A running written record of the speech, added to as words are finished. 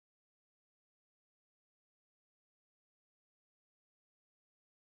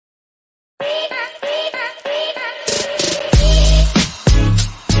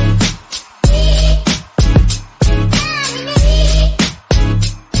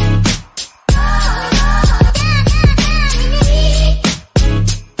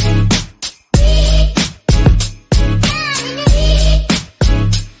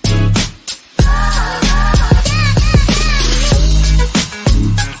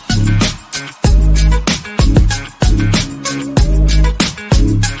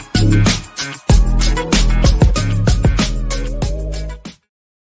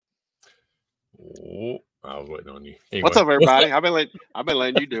What's up, everybody? I've been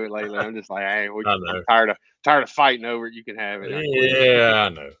letting you do it lately. I'm just like, hey, I'm tired of fighting over it. You can have it. Yeah, I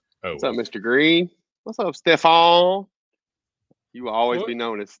know. Oh, what's up, Mr. Green? What's up, Stefan? You will always be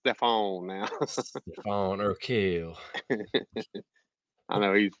known as Stefan now. Stefan Urkel. I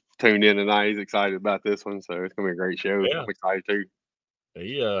know he's tuned in tonight. He's excited about this one, so it's gonna be a great show. Yeah. I'm excited too.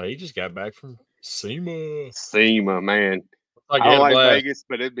 He just got back from SEMA. SEMA, man. I don't like Vegas,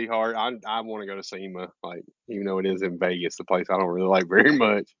 but it'd be hard. I want to go to SEMA, like even though it is in Vegas, the place I don't really like very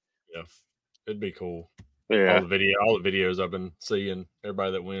much. Yeah, it'd be cool. Yeah, all the videos I've been seeing,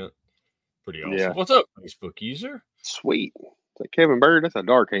 everybody that went, pretty awesome. Yeah. What's up, Facebook user? Sweet. It's like Kevin Bird. That's a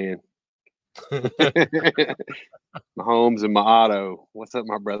dark hand. Mahomes and my Otto. What's up,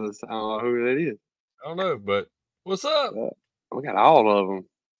 my brothers? I don't know who that is. I don't know, but what's up? We got all of them.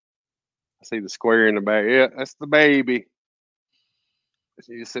 I see the square in the back. Yeah, that's the baby.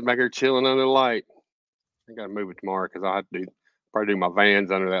 You just sit back here chilling under the light. I got to move it tomorrow because I have to probably do my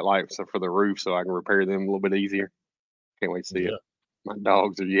vans under that light for the roof so I can repair them a little bit easier. Can't wait to see it. My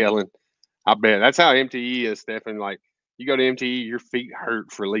dogs are yelling. I bet that's how MTE is, Stephen. Like you go to MTE, your feet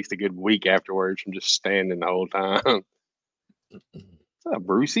hurt for at least a good week afterwards from just standing the whole time. What's up,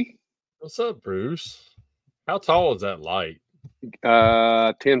 Brucey? What's up, Bruce? How tall is that light?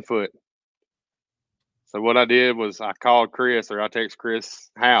 10 foot. So what I did was I called Chris, or I text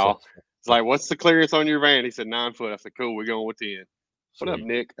Chris Hal. It's like, what's the clearance on your van? He said 9 foot. I said, cool, we're going with 10. What up,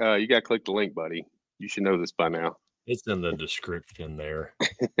 Nick? You got to click the link, buddy. You should know this by now. It's in the description there.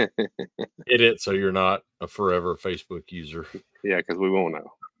 Hit it so you're not a forever Facebook user. Yeah, because we won't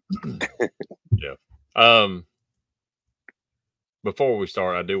know. Yeah. Before we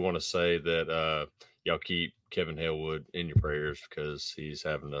start, I do want to say that y'all keep Kevin Hellwood in your prayers because he's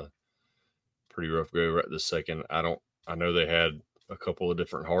having a pretty rough go right this second. I know they had a couple of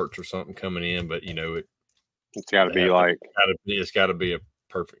different hearts or something coming in, but it's got to be like it's got to be a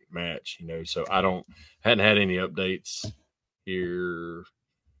perfect match, So I hadn't had any updates here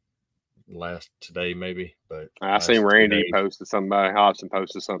today maybe, but I seen Randy posted something about Hobson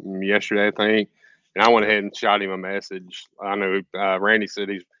posted something yesterday, I think, and I went ahead and shot him a message. I know Randy said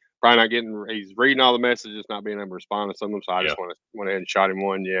he's probably not he's reading all the messages, not being able to respond to some of them, so I just went ahead and shot him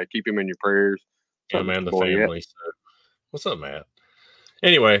one. Yeah, keep him in your prayers. Yeah, man, the family. So, what's up, Matt?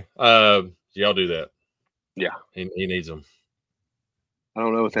 Anyway, y'all do that. Yeah, he needs them. I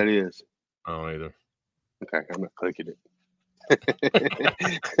don't know what that is. I don't either. Okay, I'm not clicking it.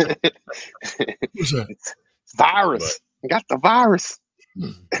 What's that? It's virus. I got the virus.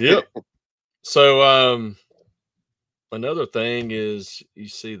 Yep. So another thing is you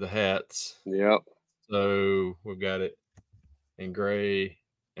see the hats. Yep. So we've got it in gray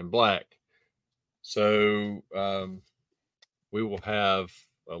and black. So we will have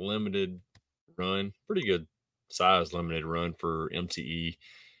a limited run, pretty good size limited run for MTE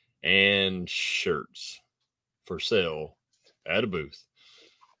and shirts for sale at a booth.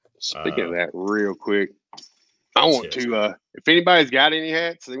 Speaking of that, real quick, I want to, if anybody's got any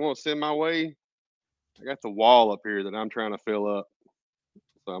hats they want to send my way, I got the wall up here that I'm trying to fill up.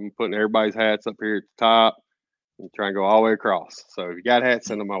 So I'm putting everybody's hats up here at the top and try and go all the way across. So if you got hats,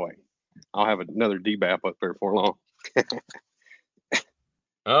 send them my way. I'll have another DBAP up there before long.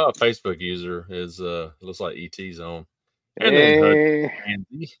 Oh, Facebook user is looks like ET's on. And then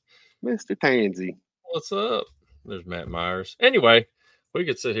Tansy. Mr. Tansy. What's up? There's Matt Myers. Anyway, we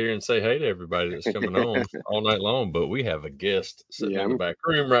could sit here and say hey to everybody that's coming on all night long, but we have a guest sitting in the back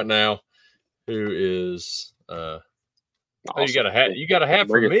room right now who is awesome. Oh, you got a hat. You got a hat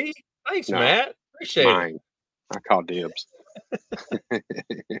for me? Thanks, Matt. Appreciate it. I call dibs.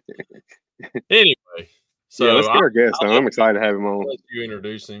 Anyway. So let's get our guest on. I'm excited to have him on. Let you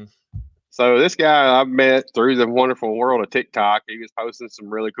introduce him. So this guy I've met through the wonderful world of TikTok. He was posting some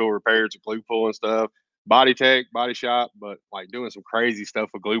really cool repairs of glue pull and stuff. Body tech, body shop, but like doing some crazy stuff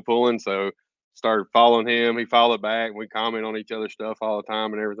with glue pulling. So started following him. He followed back. We comment on each other's stuff all the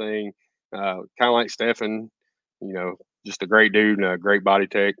time and everything. Kind of like Stefan, just a great dude and a great body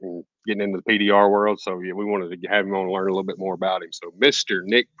tech and getting into the PDR world. So yeah, we wanted to have him on and learn a little bit more about him. So Mr.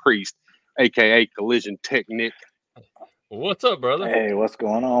 Nick Priest, aka Collision Tech Nick. What's up, brother? Hey, what's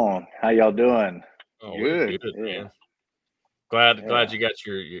going on? How y'all doing? Oh, good, man. Glad you got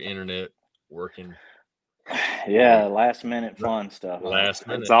your internet working. Yeah, last minute fun stuff. Last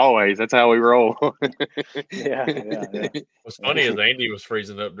minute. As always, that's how we roll. Yeah. What's funny is Andy was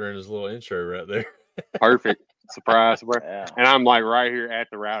freezing up during his little intro right there. Perfect. Surprise. Yeah. And I'm like right here at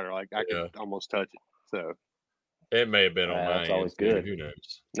the router. Like I could almost touch it. So it may have been on my end. Always good. Who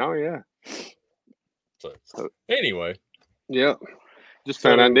knows? Oh, yeah. So anyway. Yep. Just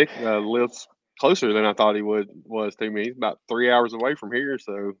found out Nick lives closer than I thought he was to me. He's about 3 hours away from here,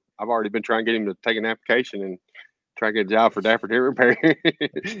 so I've already been trying to get him to take an application and try to get a job for Dapper Deer Repair.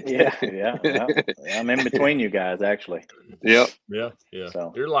 Yeah. Well, I'm in between you guys actually. Yep. Yeah.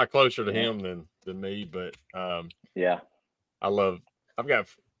 So You're a lot closer to him than me, but yeah. I've got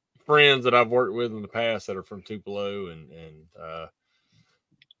friends that I've worked with in the past that are from Tupelo, and of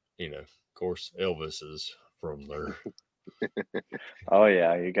course Elvis is from there. Oh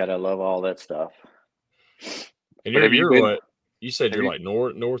yeah, you gotta love all that stuff. And But have you you're been- what? You said have you're you-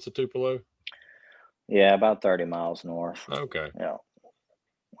 like north of Tupelo? Yeah, about 30 miles north. Okay. Yeah.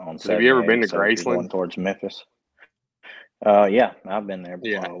 On Have you ever been to 78, so if you're going Graceland? towards Memphis? Yeah, I've been there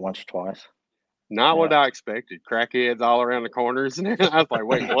Yeah. once or twice. Not what Yeah. I expected. Crackheads all around the corners, and I was like,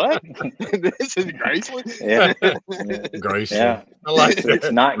 "Wait, what? This is Graceland?" Yeah. Graceland. Yeah. I like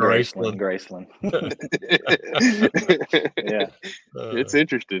It's not Graceland. Graceland. Yeah. It's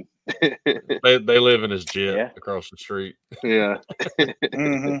interesting. They live in his jet Yeah. across the street. Yeah.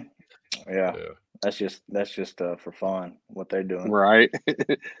 hmm Yeah. Yeah. That's just for fun what they're doing. Right.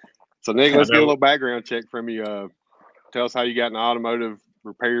 So, Nick, I let's get a know. little background check from you. Tell us how you got in the automotive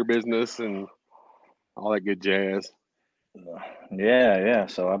repair business and all that good jazz. Yeah.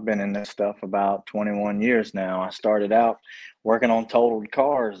 So I've been in this stuff about 21 years now. I started out working on totaled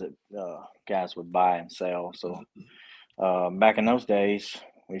cars that guys would buy and sell. So back in those days,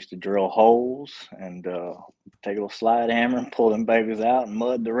 we used to drill holes and take a little slide hammer and pull them babies out and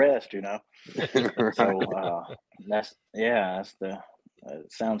mud the rest, So that's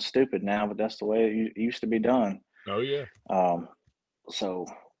it sounds stupid now, but that's the way it used to be done. Oh yeah. So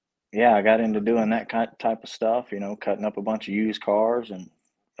yeah, I got into doing that type of stuff, cutting up a bunch of used cars and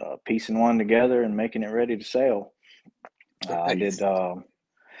piecing one together and making it ready to sell. I did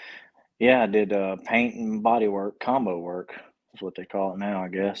paint and body work, combo work is what they call it now, I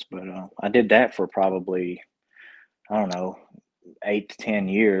guess. But I did that for probably, I don't know, 8 to 10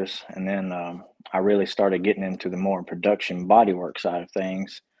 years. And then I really started getting into the more production bodywork side of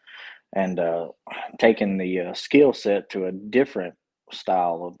things and taking the skill set to a different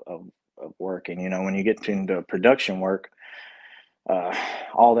style of working. When you get into production work,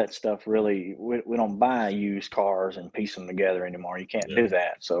 all that stuff really, we don't buy used cars and piece them together anymore. You can't do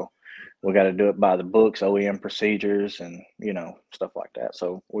that. So we got to do it by the books, OEM procedures, and stuff like that.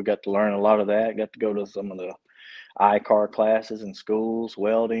 So we got to learn a lot of that. Got to go to some of the iCar classes in schools,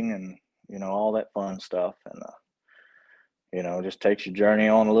 welding, and all that fun stuff. And just takes your journey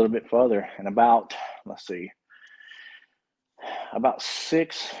on a little bit further. And about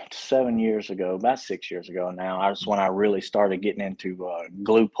 6 to 7 years ago, about 6 years ago now, that's when I really started getting into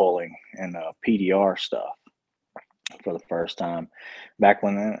glue pulling and PDR stuff for the first time. Back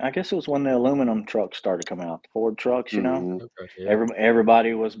when, I guess it was when the aluminum trucks started coming out, the Ford trucks, Mhm. Okay, yeah.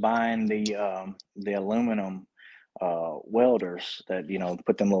 Everybody was buying the aluminum welders that,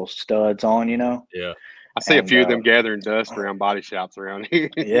 put them little studs on, Yeah. I see a And, few of them gathering dust around body shops around here.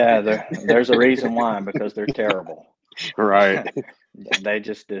 Yeah, there's a reason why, because they're terrible. Right. They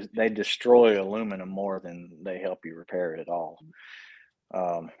destroy aluminum more than they help you repair it at all,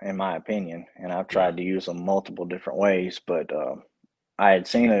 in my opinion. And I've tried to use them multiple different ways, but I had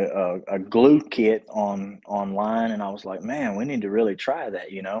seen a glue kit online, and I was like, man, we need to really try that,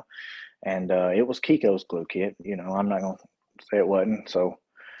 And it was Kiko's glue kit. I'm not gonna say it wasn't. So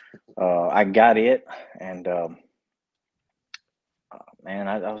I got it, and man,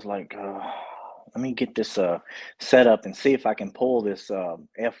 I was like, let me get this set up and see if I can pull this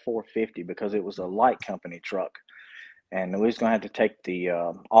F450, because it was a light company truck, and we was gonna have to take the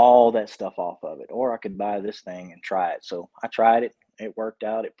all that stuff off of it, or I could buy this thing and try it. So I tried it. It worked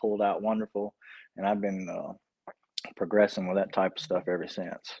out. It pulled out wonderful, and I've been progressing with that type of stuff ever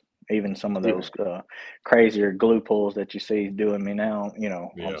since. Even some of those crazier glue pulls that you see doing me now,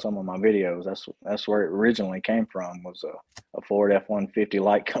 on some of my videos. That's where it originally came from, was a Ford F-150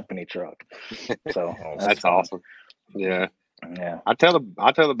 light company truck. So That's awesome. Yeah. Yeah. I tell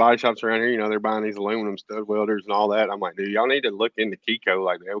the body shops around here, they're buying these aluminum stud welders and all that. I'm like, dude, y'all need to look into Kiko.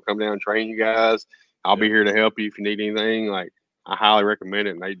 Like, they'll come down and train you guys. I'll be here to help you if you need anything. Like, I highly recommend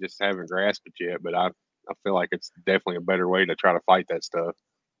it, and they just haven't grasped it yet. But I feel like it's definitely a better way to try to fight that stuff.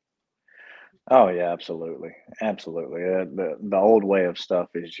 Oh yeah, absolutely. The old way of stuff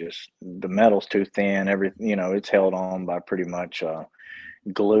is just the metal's too thin. It's held on by pretty much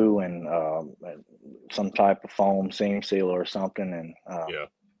glue and some type of foam seam sealer or something, and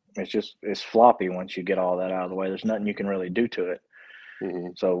it's floppy once you get all that out of the way. There's nothing you can really do to it. Mm-hmm.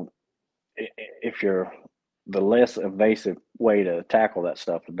 So if you're the less evasive way to tackle that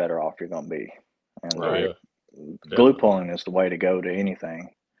stuff, the better off you're going to be. And Right. glue pulling is the way to go to anything.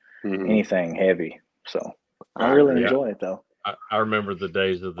 anything heavy. So I I really agree. enjoy it though. I remember the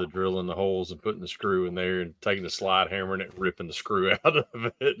days of the drilling the holes and putting the screw in there and taking the slide hammer and ripping the screw out of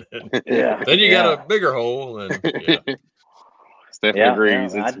it. And Yeah. then you got a bigger hole, and Stephen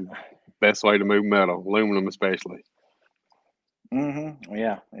agrees. Yeah, It's the best way to move metal, aluminum especially.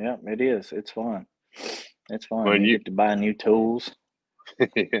 Yeah, it is. It's fun. It's fun. When you get to buy new tools.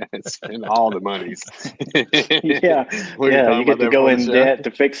 Yeah, spend all the monies. Yeah, you get to go in debt to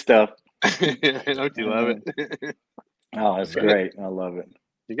fix stuff. Don't you love it? Oh, that's great. I love it.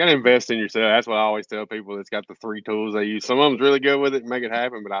 You got to invest in yourself. That's what I always tell people that's got the 3 tools they use. Some of them's really good with it and make it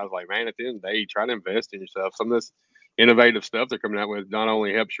happen. But I was like, man, at the end of the day, try to invest in yourself. Some of this innovative stuff they're coming out with not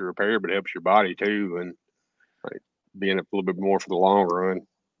only helps you repair, but helps your body too. And like being a little bit more for the long run.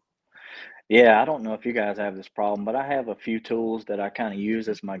 Yeah, I don't know if you guys have this problem, but I have a few tools that I kind of use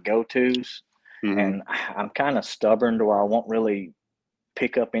as my go-tos. And I'm kind of stubborn to where I won't really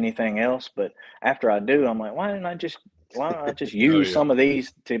pick up anything else. But after I do, I'm like, why don't I just use some of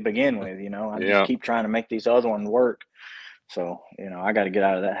these to begin with? I just keep trying to make these other ones work. So, I got to get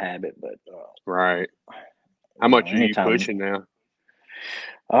out of that habit. But right. How much are you pushing now?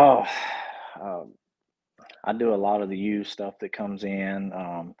 Oh, I do a lot of the used stuff that comes in.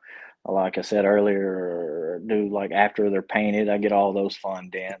 Like I said earlier, do like after they're painted, I get all those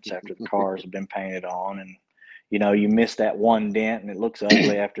fun dents after the cars have been painted on. And, you miss that one dent and it looks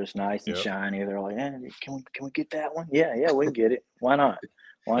ugly after it's nice and shiny. They're like, can we get that one? Yeah, we can get it. Why not?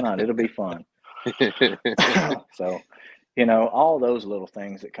 It'll be fun. So, all those little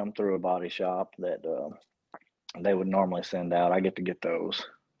things that come through a body shop that they would normally send out, I get to get those.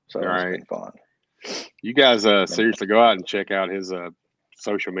 So it's been fun. You guys seriously go out and check out his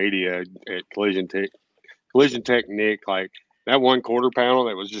social media at Collision Tech Nick. Like that 1/4 panel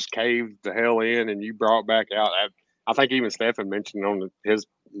that was just caved the hell in and you brought back out. I think even Stephen mentioned on his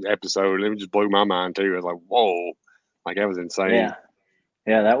episode, it just blew my mind too. I was like, whoa, like that was insane.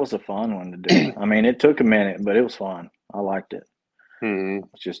 Yeah, that was a fun one to do. I mean, it took a minute, but it was fun. I liked it.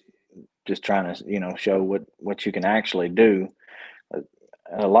 It's just trying to, show what you can actually do.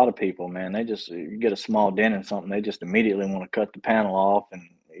 A lot of people, man, you get a small dent in something, they just immediately want to cut the panel off and,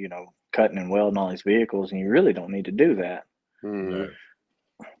 cutting and welding all these vehicles, and you really don't need to do that.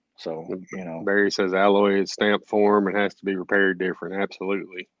 So, Barry says alloy is stamped form and has to be repaired different.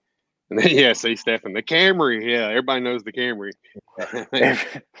 Absolutely. And then, see, Stephen, the Camry. Yeah, everybody knows the Camry.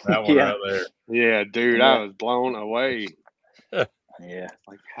 That one right there. Yeah, dude, I was blown away. Yeah.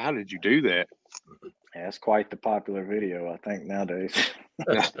 Like, how did you do that? Yeah, it's quite the popular video, I think, nowadays.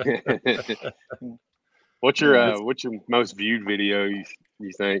 What's your most viewed video you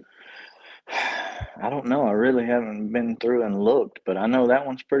think? I don't know. I really haven't been through and looked, but I know that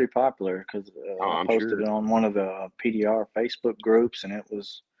one's pretty popular because I posted it on one of the PDR Facebook groups, and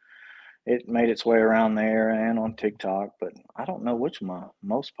it made its way around there and on TikTok. But I don't know which my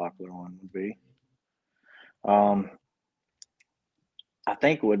most popular one would be. I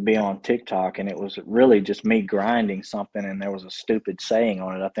think it would be on TikTok, and it was really just me grinding something, and there was a stupid saying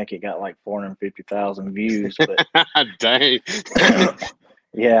on it. I think it got like 450,000 views. But dang.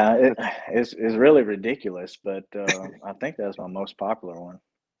 Yeah, it's really ridiculous, but I think that's my most popular one.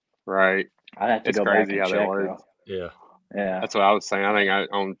 Right. I have to go back and check though. Yeah. That's what I was saying. I think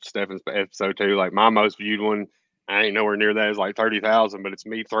on Stephen's episode too, like my most viewed one, I ain't nowhere near that. It's like 30,000, but it's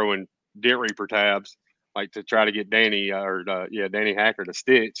me throwing dent reaper tabs, like to try to get Danny Danny Hacker to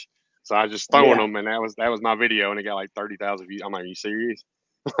stitch. So I was just throwing them, and that was my video, and it got like 30,000 views. I'm like, are you serious?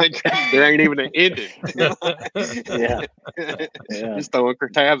 Like there ain't even an ending. Just throwing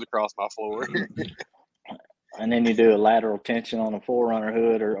tabs across my floor. And then you do a lateral tension on a 4Runner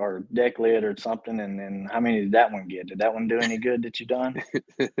hood or deck lid or something, and then how many did that one get? Did that one do any good that you done?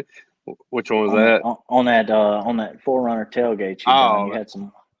 Which one was that? On that 4Runner tailgate you done. You had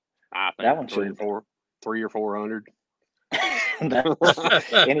some. I think that one 3 or 400.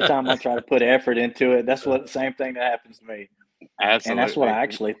 Anytime I try to put effort into it, that's the same thing that happens to me. Absolutely. And that's what I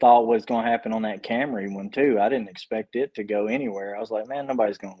actually thought was going to happen on that Camry one too. I didn't expect it to go anywhere. I was like, man,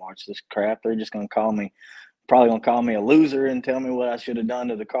 nobody's going to watch this crap. They're just going to probably going to call me a loser and tell me what I should have done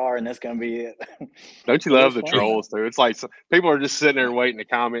to the car, and that's going to be it. Don't you love the trolls too? It's like people are just sitting there waiting to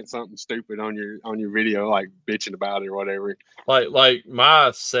comment something stupid on your video, like bitching about it or whatever. Like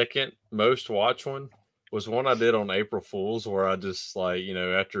my second most watched one was one I did on April Fool's, where I just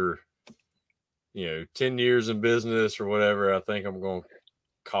after 10 years in business or whatever, I think I'm going to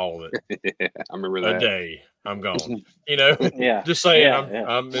call it. I remember that. A day. I'm gone. Just saying,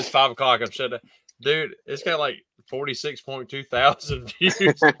 it's 5 o'clock. I'm shut down. Dude, it's got like 46.2 thousand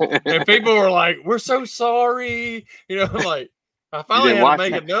views. And people were like, we're so sorry. I'm like, I finally didn't had to watch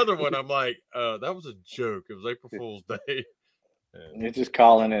make it? another one. I'm like, that was a joke. It was April Fool's Day. You're just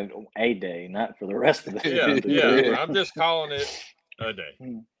calling it a day, not for the rest of the Yeah, month. yeah. I'm just calling it a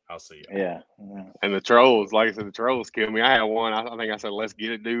day. I'll see you. Yeah. And the trolls, like I said, the trolls killed me. I had one. I think I said, "Let's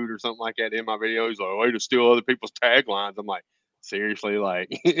get it, dude," or something like that in my video. He's like, "Way to steal other people's taglines." I'm like, seriously, like,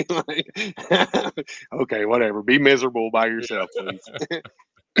 okay, whatever. Be miserable by yourself, please.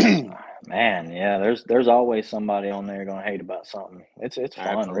 Man, yeah, there's always somebody on there gonna hate about something. It's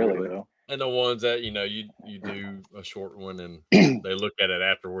fun, really, Absolutely. though. And the ones that you do a short one and they look at it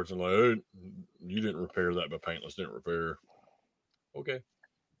afterwards and like, oh, you didn't repair that, but Paintless didn't repair. Okay.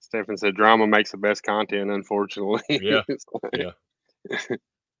 Stephen said drama makes the best content, unfortunately. Yeah. Yeah.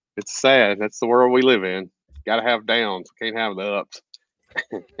 It's sad. That's the world we live in. Got to have downs. Can't have the ups.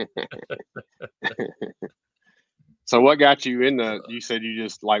 So what got you in the, you said you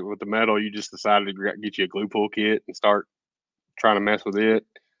just like with the metal, you just decided to get you a glue pull kit and start trying to mess with it.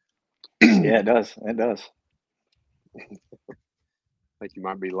 Yeah, it does. It does. I think you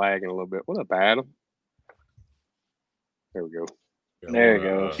might be lagging a little bit. What up, Adam? There we go. There it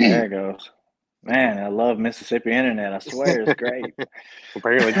goes. There it goes. Man, I love Mississippi internet. I swear it's great.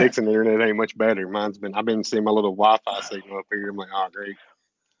 Apparently Dixon internet ain't much better. I've been seeing my little Wi-Fi signal up here. I'm like, oh, great.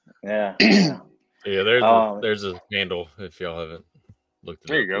 Yeah. Yeah. Yeah, there's a handle if y'all haven't looked it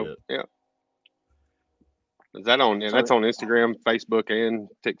There up you go. yet. Yeah. Is that on? That's on Instagram, Facebook, and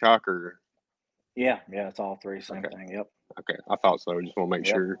TikTok, or? Yeah. It's all three. Same thing. Yep. Okay, I thought so. Just want to make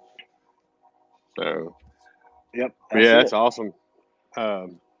sure. So. Yep. That's awesome. Have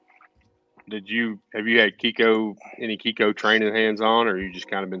you had any Kiko training hands on, or you just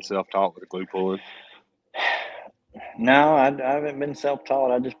kind of been self-taught with the glue pulling? No, I haven't been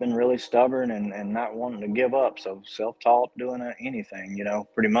self-taught. I've just been really stubborn and not wanting to give up. So self-taught doing anything,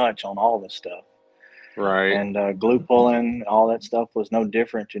 pretty much on all this stuff. Right. And glue pulling, all that stuff was no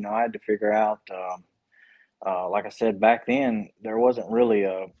different. I had to figure out, like I said, back then, there wasn't really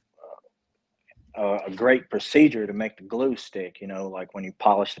a great procedure to make the glue stick, like when you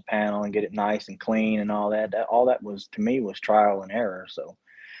polish the panel and get it nice and clean and all that was, to me, was trial and error. So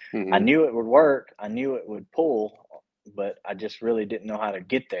I knew it would work. I knew it would pull, but I just really didn't know how to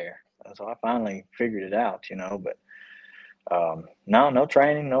get there. So I finally figured it out, but no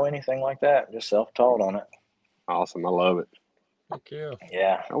training, no anything like that. Just self-taught on it. Awesome. I love it. Heck yeah.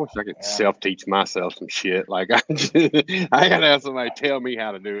 Yeah. I wish I could self-teach myself some shit. Like I gotta have somebody tell me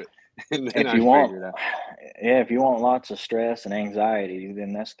how to do it. And then if you want lots of stress and anxiety,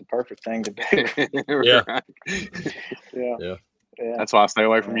 then that's the perfect thing to do. Yeah. Yeah. That's why I stay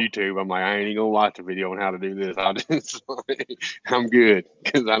away from YouTube. I'm like, I ain't even gonna watch a video on how to do this. I'm good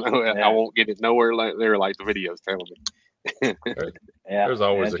because I know I won't get it nowhere like the videos telling me. Yeah, there's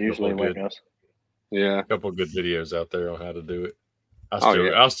always a couple good videos out there on how to do it.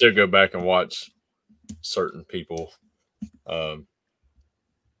 I'll still go back and watch certain people. I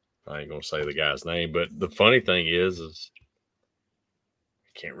ain't gonna say the guy's name, but the funny thing is he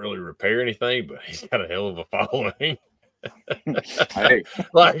can't really repair anything, but he's got a hell of a following. Hey,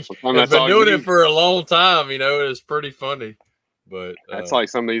 like he's been doing it for a long time. It's pretty funny. But that's like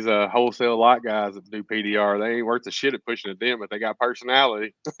some of these wholesale lot guys that do PDR. They ain't worth the shit at pushing a dent, but they got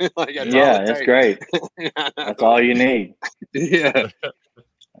personality. That's great. That's all you need. Yeah,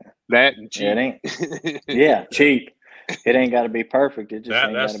 that and cheap. Cheap. It ain't got to be perfect. It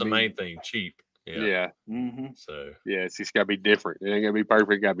just that's the main thing. Cheap. Yeah. Mm-hmm. So it's just got to be different. It ain't gonna be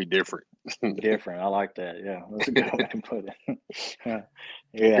perfect. It got to be different. Different. I like that. Yeah, that's a good way to put it. Yeah.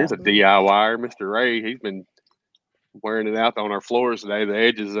 Here's a DIYer, Mr. Ray. He's been wearing it out on our floors today. The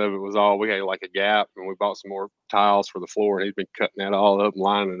edges of it was all, we had like a gap, and we bought some more tiles for the floor, and he's been cutting that all up and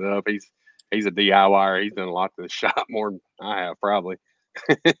lining it up. He's a DIYer. He's done a lot to the shop, more than I have probably.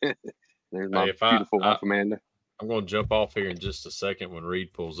 There's my beautiful wife, Amanda. I'm going to jump off here in just a second. When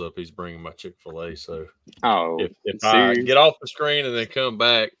Reed pulls up, he's bringing my Chick-fil-A. So if I get off the screen and then come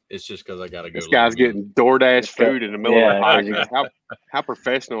back, it's just because I got to go. This guy's getting DoorDash food in the middle of the podcast. How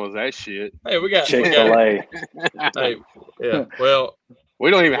professional is that shit? Hey, we got Chick-fil-A. Hey, yeah. Well,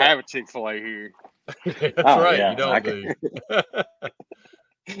 we don't even have a Chick-fil-A here. That's right. Yeah, you don't do.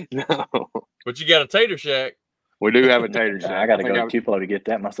 No. But you got a Tater Shack. We do have a Tater Shack. I got to go to Tupelo to get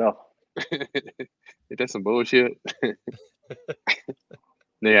that myself. Is that some bullshit?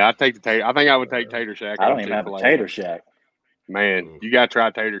 Yeah, I take the Tater. I think I would take Tater Shack. I don't even have a Tater Shack. Man, you gotta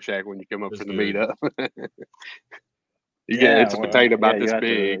try Tater Shack when you come up to the meetup. It's a potato about this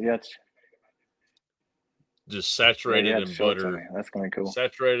big. just Yeah, you saturated had to in show it to me. butter, That's gonna be cool.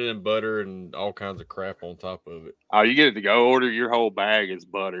 saturated in butter and all kinds of crap on top of it. Oh, you get it to go order. Your whole bag is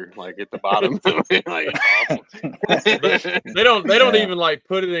butter, like at the bottom. Like, it's awful. They don't Yeah. even like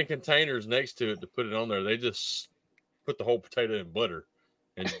put it in containers next to it to put it on there. They just put the whole potato in butter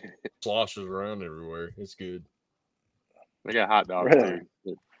and sloshes around everywhere. It's good. They got hot dogs Really?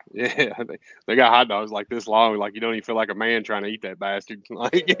 too. Yeah, they got hot dogs like this long, like you don't even feel like a man trying to eat that bastard.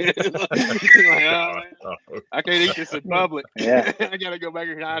 Like, oh, I can't eat this in public. Yeah. I gotta go back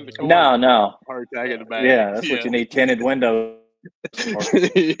and hide in the corner. No. Heart attack in the bag. Yeah, that's what you need. Tinted windows.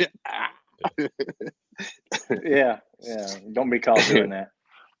 Yeah. Don't be caught doing that.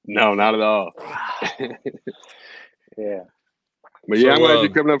 No, not at all. Yeah. But yeah, So, I'm glad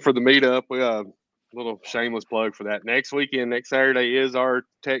you're coming up for the meetup. We little shameless plug for that. Next weekend, next Saturday is our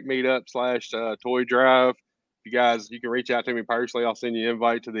tech meetup / toy drive. You guys, you can reach out to me personally. I'll send you an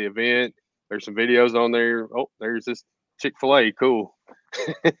invite to the event. There's some videos on there. Oh, there's this Chick-fil-A. Cool.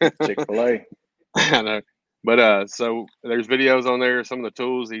 Chick-fil-A. I know. But so there's videos on there. Some of the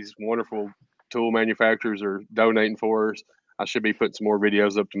tools these wonderful tool manufacturers are donating for us. I should be putting some more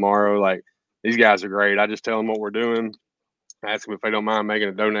videos up tomorrow. Like, these guys are great. I just tell them what we're doing, ask them if they don't mind making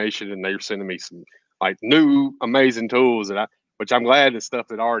a donation, and they're sending me some like new amazing tools which I'm glad it's stuff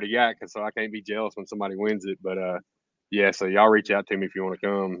that I already got, so I can't be jealous when somebody wins it. But yeah, so y'all reach out to me if you want to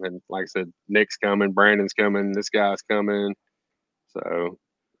come. And like I said, Nick's coming, Brandon's coming, this guy's coming. So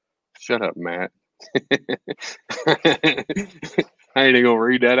shut up, Matt. I ain't even gonna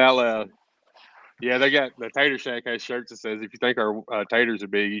read that out loud. Yeah, they got the Tater Shack has shirts that says, "If you think our taters are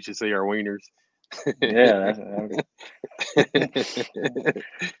big, you should see our wieners." Yeah,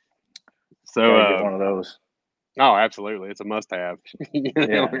 So gotta get one of those. Oh, absolutely, it's a must-have.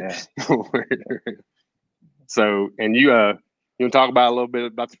 Yeah. So, and you want to talk about a little bit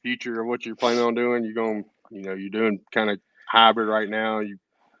about the future of what you're planning on doing? You're doing kind of hybrid right now. You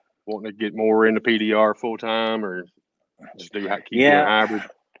wanting to get more into PDR full time, or just keep doing hybrid?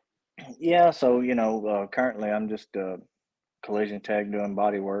 Yeah, so currently I'm just collision tech doing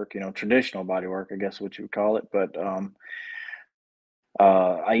body work, traditional body work, I guess what you would call it. But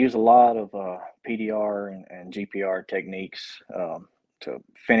I use a lot of PDR and GPR techniques to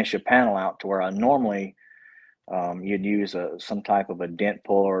finish a panel out to where I normally you'd use some type of a dent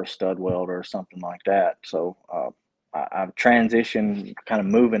puller or stud welder or something like that. So I've transitioned, kind of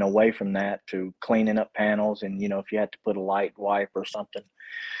moving away from that to cleaning up panels. And if you had to put a light wipe or something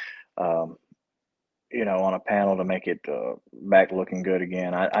on a panel to make it back looking good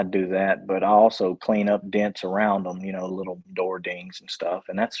again, I do that. But I also clean up dents around them, little door dings and stuff.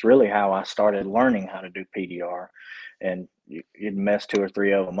 And that's really how I started learning how to do PDR. And you'd mess 2 or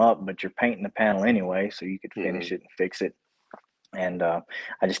 3 of them up, but you're painting the panel anyway, so you could finish it and fix it. And I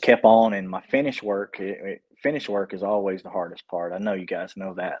just kept on. And my finish work is always the hardest part. I know you guys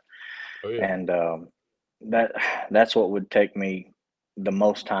know that. Oh, yeah. And that's what would take me the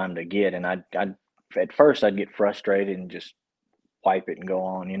most time to get. And I'd at first I'd get frustrated and just wipe it and go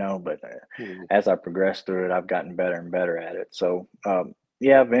on, but as I progressed through it, I've gotten better and better at it. So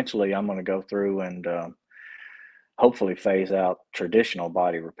eventually I'm going to go through and hopefully phase out traditional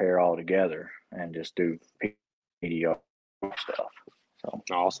body repair altogether and just do PDR stuff. So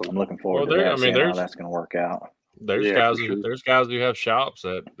awesome. I'm looking forward to that. Seeing how that's going to work out. There's guys who have shops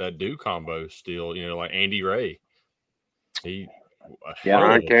that do combos still, like Andy Ray.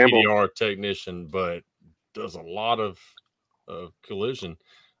 Ryan Campbell, PDR technician, but does a lot of collision.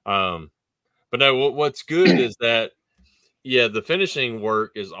 But no, what's good is that, the finishing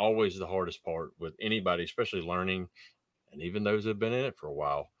work is always the hardest part with anybody, especially learning, and even those who have been in it for a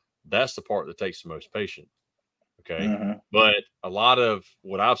while. That's the part that takes the most patience. Okay. Mm-hmm. But a lot of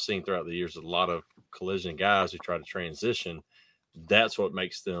what I've seen throughout the years, a lot of collision guys who try to transition, that's what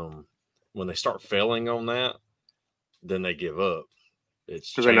makes them, when they start failing on that, then they give up.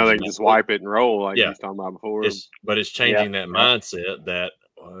 It's because they know they can just wipe it and roll, like you was talking about before. But it's changing that mindset that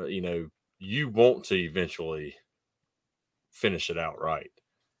you want to eventually finish it out right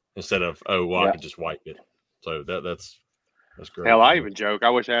instead of I can just wipe it. So that's great. Hell, I even joke. I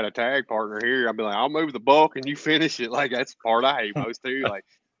wish I had a tag partner here. I'd be like, I'll move the bulk and you finish it. Like, that's the part I hate most too. Like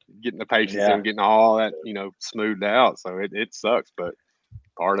getting the patience and getting all that smoothed out. So it sucks, but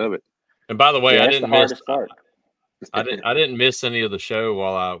part of it. And by the way, I didn't miss the hardest part. I didn't miss any of the show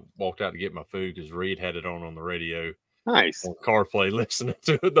while I walked out to get my food because Reed had it on the radio. Nice. On CarPlay, listening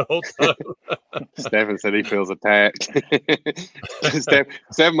to it the whole time. Stephen said he feels attacked.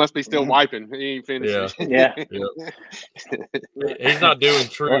 Stephen must be still wiping. He ain't finished. Yeah. He's not doing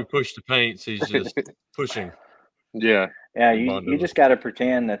true push to paints. He's just pushing. Yeah. Yeah, and you just got to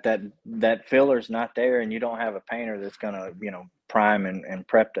pretend that filler's not there, and you don't have a painter that's gonna prime and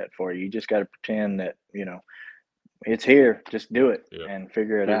prep that for you. You just got to pretend that it's here. Just do it Yeah. and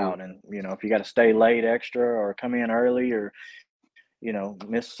figure it Mhm. out. And if you got to stay late extra or come in early or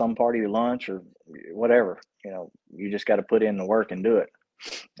miss some part of your lunch or whatever, you just got to put in the work and do it.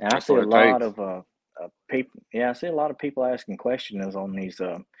 And I That's see what a it lot takes. of people. Yeah, I see a lot of people asking questions on these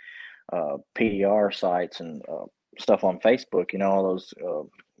PDR sites and stuff on Facebook. All those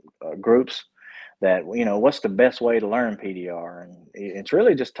groups that what's the best way to learn PDR, and it's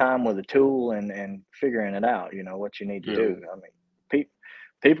really just time with the tool and figuring it out. What you need to do. Mhm. I mean,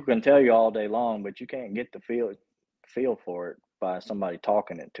 people can tell you all day long, but you can't get the feel for it by somebody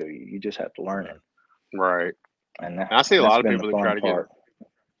talking it to you. You just have to learn it, Right. and And I see a that's lot of been the people that try fun to get. part.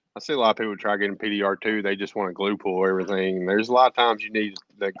 I see a lot of people try getting PDR too. They just want to glue pull everything. And there's a lot of times you need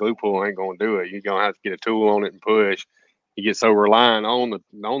that glue pull ain't going to do it. You're gonna have to get a tool on it and push. You get so reliant on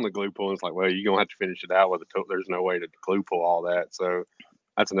the glue pull. It's like, well, you're gonna have to finish it out with a tool. There's no way to glue pull all that. So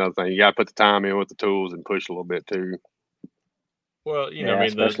that's another thing. You got to put the time in with the tools and push a little bit too. Well, I Yeah, mean,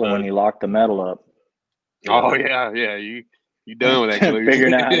 especially when you lock the metal up. yeah. Oh yeah. You done with that glue.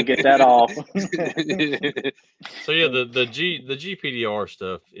 Figuring out how to get that off. So yeah, the GPDR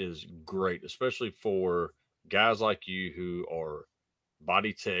stuff is great, especially for guys like you who are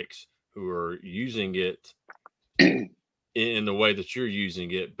body techs who are using it in the way that you're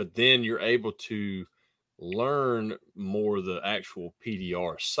using it, but then you're able to learn more the actual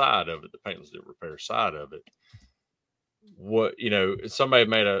PDR side of it, the paintless dip repair side of it. What somebody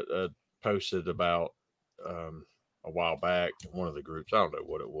made a posted about a while back in one of the groups. I don't know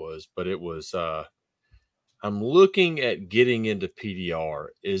what it was, but it was I'm looking at getting into PDR.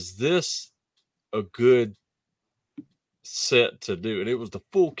 Is this a good set to do? And it was the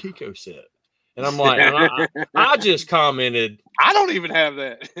full Kiko set. And I'm like, I just commented. I don't even have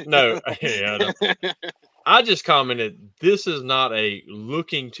that. No, yeah, no. I just commented, this is not a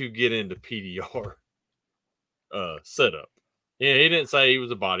looking to get into PDR setup. Yeah, he didn't say he was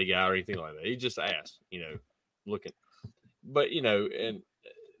a body guy or anything like that. He just asked, looking. But, and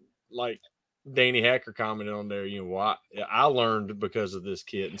like Danny Hacker commented on there, I learned because of this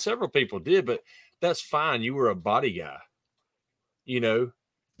kit, and several people did, but that's fine. You were a body guy. You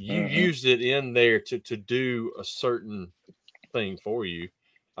used it in there to do a certain thing for you.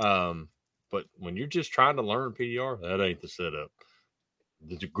 But when you're just trying to learn PDR, that ain't the setup.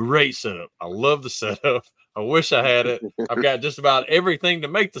 It's a great setup. I love the setup. I wish I had it. I've got just about everything to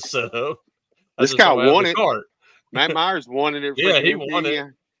make the setup. I This just guy don't have won the it. cart. Matt Myers wanted it. Yeah, Freaking he empty. won it.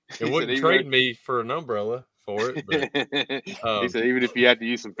 He And wouldn't trade me for an umbrella for it. But he said even if you had to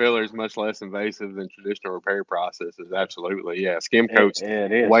use some fillers, much less invasive than traditional repair processes. Absolutely, yeah. Skim coat's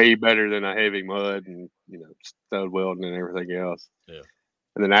it is way better than a heavy mud and stud welding and everything else. Yeah.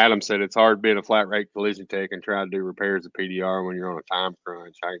 And then Adam said it's hard being a flat rate collision tech and trying to do repairs of PDR when you're on a time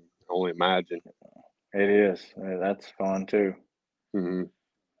crunch. I can only imagine. It is. That's fun too. Mm-hmm.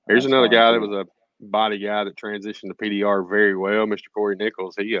 Here's another guy that was a body guy that transitioned to PDR very well, Mr. Corey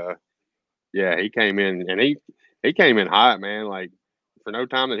Nichols. He came in and he came in hot, man. Like for no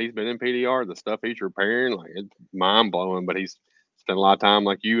time that he's been in PDR, the stuff he's repairing, like it's mind blowing. But he's spent a lot of time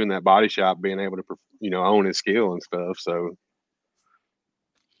like you in that body shop, being able to own his skill and stuff. So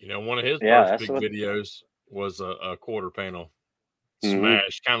one of his first big videos was a quarter panel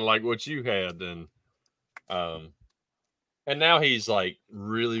smash, kind of like what you had, and now he's like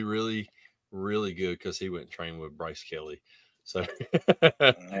really, really, really good because he went and trained with Bryce Kelly. So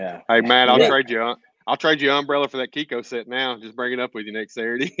yeah. Hey Matt, I'll trade you. I'll trade you an umbrella for that Kiko set now. Just bring it up with you next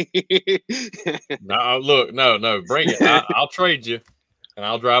Saturday. No, bring it. I'll trade you, and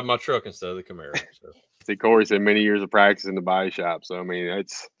I'll drive my truck instead of the Camaro. So. See, Corey said many years of practice in the body shop. So I mean,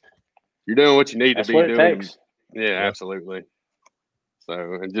 you're doing what you need That's to be what it doing. takes. Yeah, absolutely. So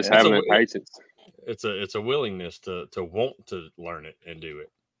and just having that patience. It's a willingness to want to learn it and do it.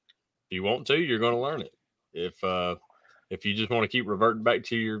 If you want to, you're going to learn it. If you just want to keep reverting back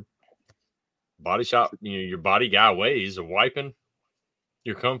to your body shop, your body guy ways of wiping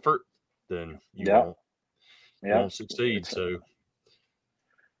your comfort, then you won't succeed.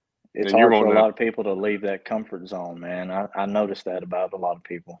 It's hard for a lot of people to leave that comfort zone, man. I noticed that about a lot of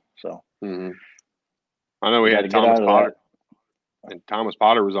people. So I know we had Thomas Potter. And Thomas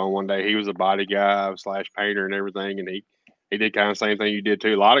Potter was on one day. He was a body guy / painter and everything, and he did kind of the same thing you did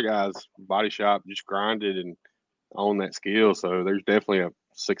too. A lot of guys body shop just grinded and own that skill. So there's definitely a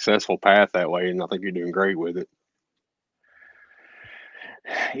successful path that way, and I think you're doing great with it.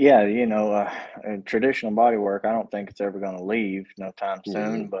 Yeah, traditional body work, I don't think it's ever going to leave no time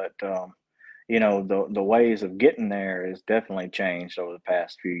soon. But the ways of getting there is definitely changed over the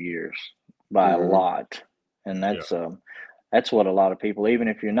past few years by a Hmm. lot, and Yeah. that's what a lot of people, even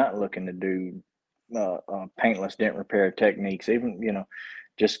if you're not looking to do paintless dent repair techniques, even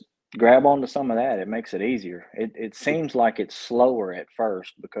just grab onto some of that. It makes it easier. It seems like it's slower at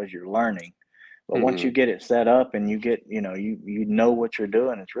first because you're learning, but once Hmm. you get it set up and you get you know what you're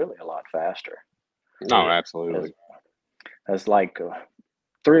doing, it's really a lot faster. No, Yeah. As, absolutely. as like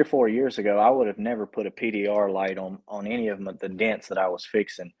 3 or 4 years ago, I would have never put a PDR light on any of the dents that I was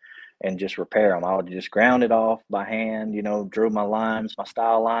fixing and just repair them. I would just ground it off by hand, drew my lines, my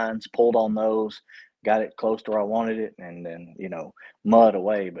style lines, pulled on those, got it close to where I wanted it, and then, mud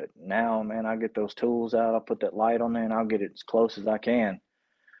away. But now, man, I get those tools out, I'll put that light on there, and I'll get it as close as I can,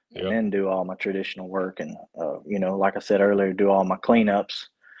 and Yep. then do all my traditional work. And, like I said earlier, do all my cleanups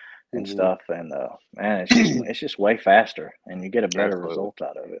and Hmm. stuff. And, man, it's just way faster, and you get a better Absolutely. result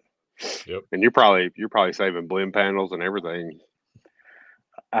out of it. Yep. And you're probably saving blend panels and everything.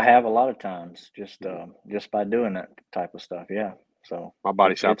 I have a lot of times just by doing that type of stuff. Yeah. So My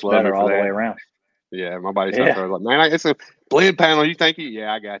body shop it's love me better for all the way that. around. Yeah, my body shop Yeah. was like, man, it's a blend panel. You think you?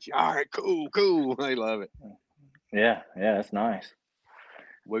 Yeah, I got you. All right, cool. They love it. Yeah. Yeah. That's nice.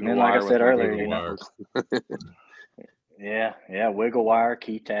 And Wiggle then, like I wire with said my earlier, Wiggle wire. yeah, wiggle wire,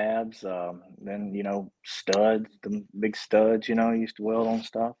 key tabs, then, studs, the big studs, used to weld on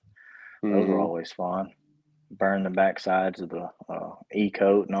stuff. Those were Hmm. always fun. Burn the back sides of the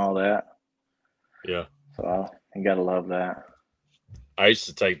E-coat and all that. Yeah. So you got to love that. I used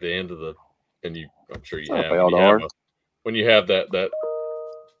to take the end of the, and I'm sure It's you not have, Beldar. when you have that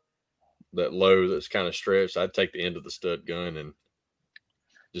low that's kind of stretched, I'd take the end of the stud gun and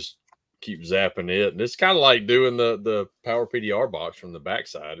just keep zapping it. And it's kind of like doing the power PDR box from the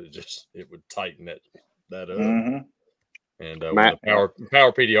backside. It would tighten that up. Mm-hmm. And when Matt, the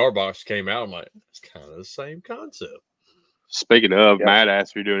power PDR box came out, I'm like, it's kind of the same concept. speaking of, Yep. Matt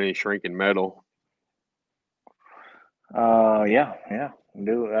asked if you're doing any shrinking metal. Yeah.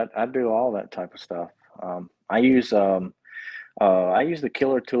 I do all that type of stuff. I use the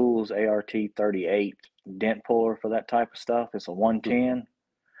Killer Tools ART 38 dent puller for that type of stuff. It's a 110,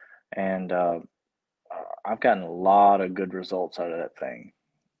 and I've gotten a lot of good results out of that thing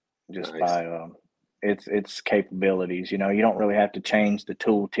just Nice. by its capabilities. You don't really have to change the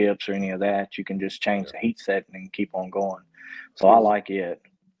tool tips or any of that. You can just change the heat setting and keep on going. So I like it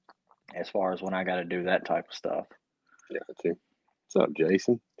as far as when I got to do that type of stuff. Yeah, too. What's up,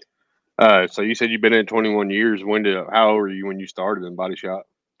 Jason? So you said you've been in 21 years. How old were you when you started in body shop?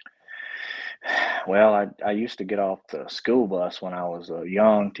 Well, I used to get off the school bus when I was a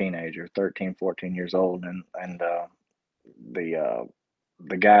young teenager, 13, 14 years old, and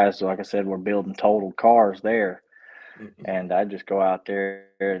the guys, like I said, were building totaled cars there, and I'd just go out there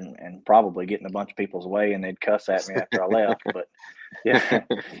and probably get in a bunch of people's way, and they'd cuss at me after I left. But yeah,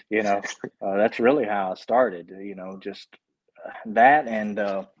 that's really how I started. Just that,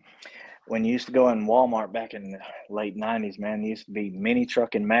 and when you used to go in Walmart back in the late '90s, man, there used to be Mini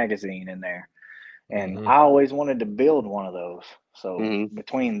Trucking Magazine in there. And I always wanted to build one of those. So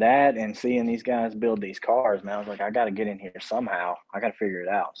between that and seeing these guys build these cars, man, I was like, I got to get in here somehow. I got to figure it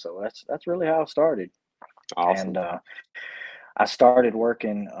out. So that's really how it started. Awesome. And I started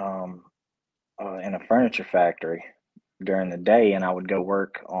working in a furniture factory during the day, and I would go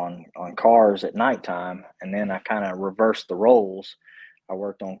work on cars at nighttime. And then I kind of reversed the roles. I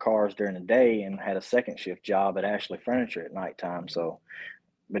worked on cars during the day and had a second shift job at Ashley Furniture at nighttime. So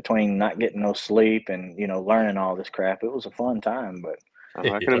between not getting no sleep and learning all this crap, it was a fun time. But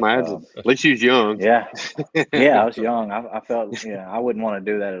I can imagine. At least you was young. Yeah, I was young. I felt I wouldn't want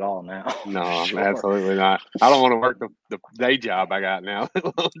to do that at all now. No, Sure. absolutely not. I don't want to work the day job I got now. I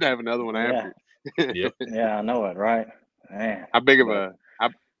want to have another one after. Yep. Yeah, I know it, right? Man. How big of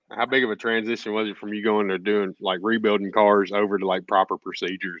a transition was it from you going to doing like rebuilding cars over to like proper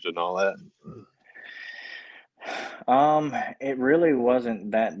procedures and all that? It really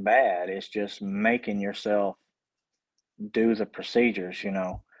wasn't that bad. It's just making yourself do the procedures,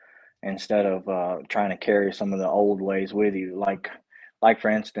 instead of trying to carry some of the old ways with you. Like for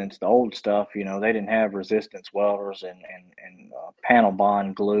instance, the old stuff, they didn't have resistance welders and panel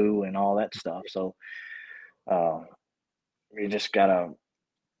bond glue and all that stuff. So you just gotta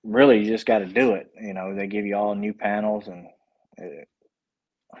do it. They give you all new panels, and it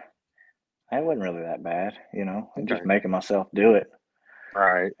wasn't really that bad. I'm just Okay. making myself do it.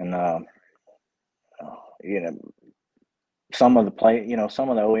 Right. And some of the some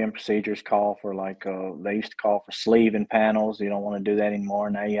of the OEM procedures call for they used to call for sleeving panels. You don't want to do that anymore.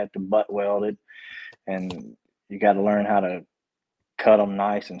 Now you have to butt weld it, and you got to learn how to cut them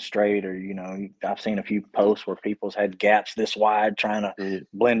nice and straight, or I've seen a few posts where people's had gaps this wide trying to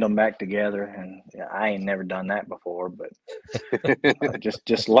blend them back together, and I ain't never done that before, but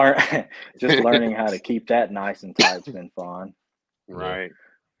just learning how to keep that nice and tight's been fun. Right.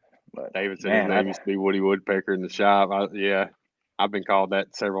 But David said his name used to be Woody Woodpecker in the shop. I've been called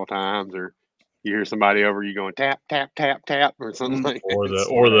that several times. Or you hear somebody over you going tap tap tap tap or something like that.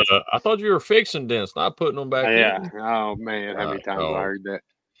 Or the I thought you were fixing dents, not putting them back in. Oh man, how many times I heard that?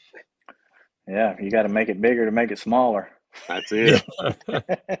 Yeah, you got to make it bigger to make it smaller. That's it.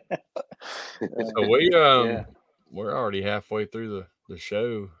 So we're already halfway through the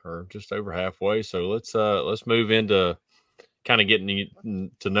show, or just over halfway. So let's move into kind of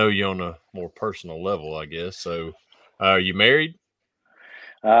getting to know you on a more personal level, I guess. So, are you married?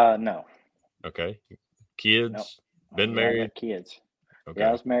 No. Okay. Kids? Nope. Been married? I got kids. Okay. Yeah,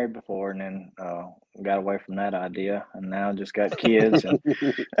 I was married before, and then got away from that idea, and now just got kids. And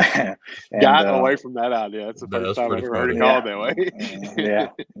got away from that idea. That's the first time I've ever heard it called that way.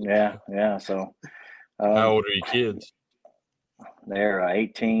 Yeah. So, how old are your kids? They're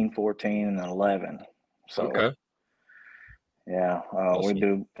 18, 14, and 11. So, okay. Yeah, awesome. We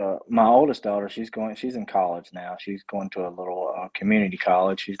do. My oldest daughter, she's in college now. She's going to a little community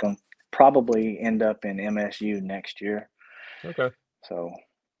college. She's going to probably end up in MSU next year. Okay. So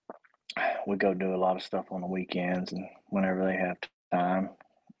we go do a lot of stuff on the weekends and whenever they have time.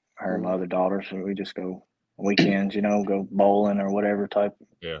 Her and my other daughters, so we just go weekends, go bowling or whatever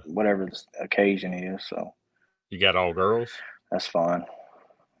whatever the occasion is. So you got all girls? That's fun.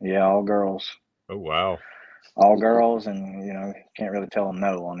 Yeah, all girls. Oh wow. All girls, and can't really tell them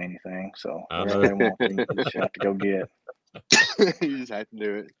no on anything. So whatever they want, you just have to go get. You just have to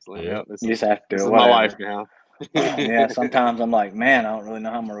do it. Like, you just have to do it. This is my life now. Yeah, sometimes I'm like, man, I don't really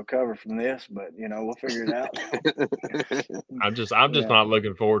know how I'm gonna recover from this, but we'll figure it out. I'm just not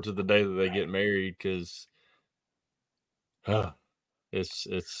looking forward to the day that they get married, because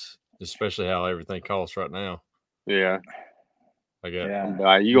it's especially how everything costs right now. Yeah. You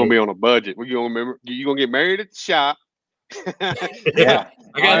gonna be on a budget. You gonna get married at the shop. Yeah.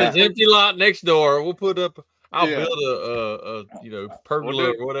 I got this empty lot next door. We'll put up. I'll build a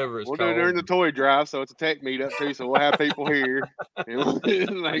pergola or whatever it's called. We'll do it during the toy drive, so it's a tech meetup too. So we'll have people here.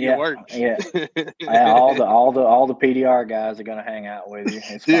 Make it work. Yeah. All the PDR guys are gonna hang out with you.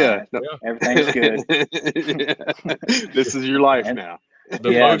 It's fine. Everything's good. This is your life now.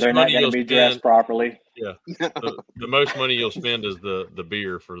 They're not going to be dressed properly. Yeah, the most money you'll spend is the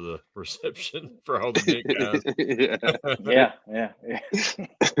beer for the reception for all the big guys. Yeah.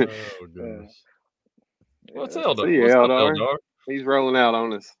 Oh goodness. What's Eldar? Eldar? He's rolling out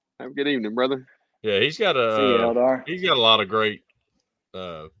on us. Have a good evening, brother. Yeah, he's got he's got a lot of great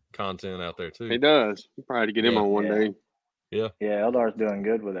content out there too. He does. We'll probably get him on one day. Yeah. Yeah, Eldar's doing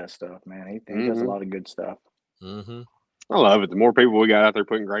good with that stuff, man. He does a lot of good stuff. Mm-hmm. I love it. The more people we got out there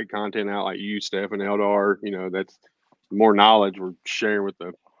putting great content out, like you, Steph, and Eldar, that's the more knowledge we're sharing with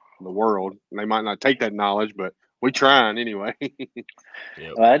the world. And they might not take that knowledge, but we trying anyway.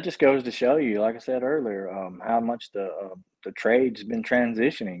 Well, that just goes to show you, like I said earlier, how much the trade's been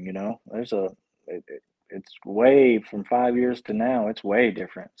transitioning. It's way from 5 years to now. It's way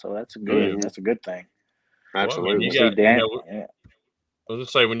different. So that's a good thing. Absolutely. I was gonna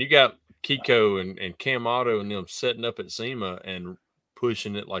say, when you got Kiko and Cam Otto and them setting up at SEMA and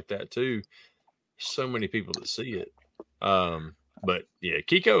pushing it like that too, so many people that see it. But yeah,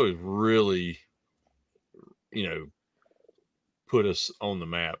 Kiko has really, put us on the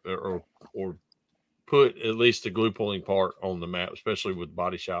map, or put at least the glue pulling part on the map, especially with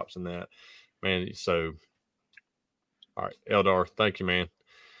body shops and that, man. So, all right, Eldar, thank you, man.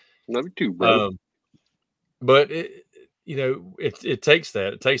 Love you too, bro. But it takes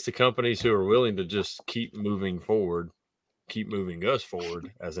that. It takes the companies who are willing to just keep moving forward, keep moving us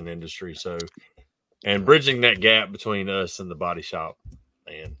forward as an industry. So, and bridging that gap between us and the body shop,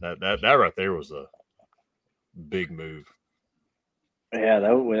 man, that right there was a big move. Yeah,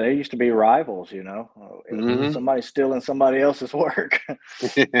 they used to be rivals, Somebody stealing somebody else's work,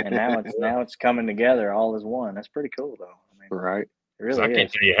 and now it's coming together all as one. That's pretty cool, though. Right. It really I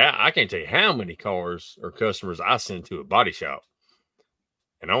can't tell you how many cars or customers I send to a body shop,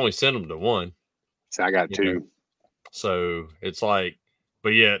 and I only send them to one. So I got two. So it's like, but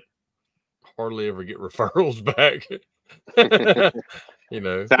yet hardly ever get referrals back.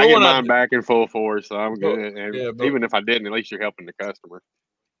 So I get mine back in full force, so I'm good. And even if I didn't, at least you're helping the customer.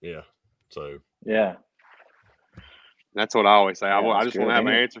 Yeah. So that's what I always say. I just want to have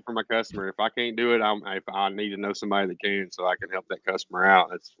an answer for my customer. If I can't do it, I need to know somebody that can, so I can help that customer out.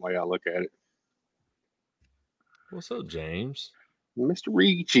 That's the way I look at it. What's up, James? Mr.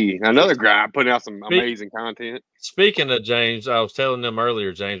 Ricci, another guy putting out some amazing content. Speaking of James, I was telling them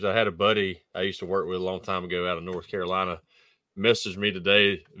earlier, James, I had a buddy I used to work with a long time ago out of North Carolina messaged me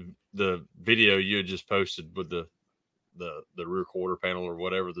today the video you had just posted with the rear quarter panel or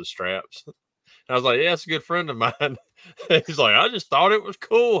whatever, the straps. And I was like, yeah, it's a good friend of mine. He's like, I just thought it was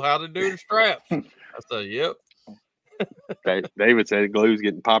cool how to do the straps. I said, yep. David said glue's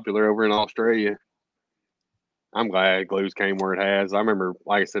getting popular over in Australia. I'm glad glues came where it has. I remember,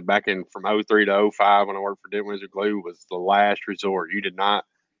 like I said, back in from 03 to 05 when I worked for Dent Wizard, glue was the last resort. You did not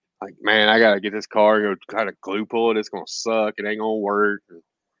like, man, I got to get this car, go try to glue pull it. It's going to suck. It ain't going to work. And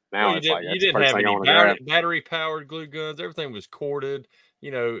now it's like, you didn't have any battery powered glue guns. Everything was corded.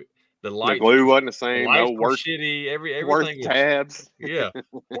 You know, the glue wasn't the same. No work shitty. Everything worth tabs. Yeah,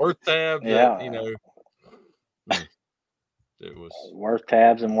 worth tabs. Yeah, you know, it was worth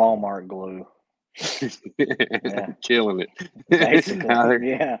tabs and Walmart glue. Yeah. Killing it. Basically,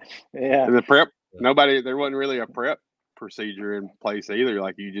 yeah. And the prep, there wasn't really a prep procedure in place either.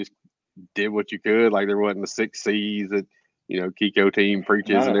 Like you just did what you could. Like there wasn't the 6 C's that Kiko team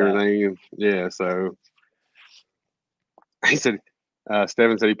preaches and everything. And yeah, so he said.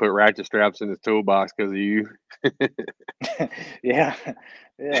 Steven said he put ratchet straps in his toolbox because of you. Yeah,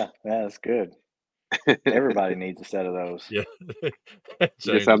 that's good. Everybody needs a set of those. Yeah.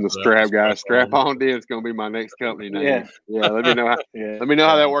 Just having the strap guy. Strap on in. It's going to be my next company name. Yeah. Let me know how. Let me know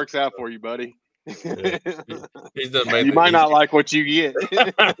how that works out for you, buddy. Yeah. You might not like what you get.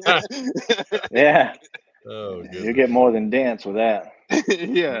 Yeah. Oh, goodness. You get more than dents with that.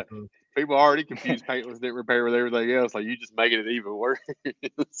 Yeah. Mm-hmm. People already confuse paintless dent repair with everything else. Like you just making it even worse.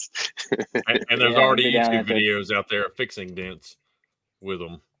 and there's already YouTube videos out there of fixing dents with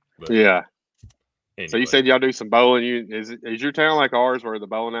them. But yeah. Anyway. So you said y'all do some bowling. Is your town like ours, where the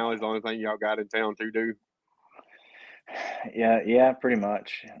bowling alley is the only thing y'all got in town to do? Yeah, pretty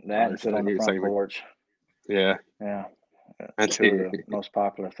much. That and sit on the front porch. Yeah. That's two of the most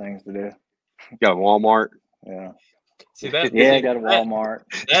popular things to do. You got a Walmart. Yeah. See that? Yeah, I got a Walmart.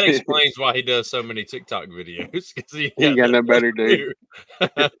 That explains why he does so many TikTok videos. Because he got nothing better to do.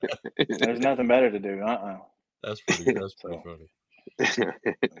 There's nothing better to do. That's pretty funny. Yeah.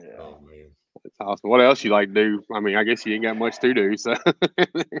 Oh man, that's awesome. What else you like to do? I mean, I guess you ain't got much to do. So,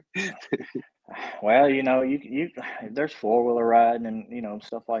 well, you there's 4-wheeler riding and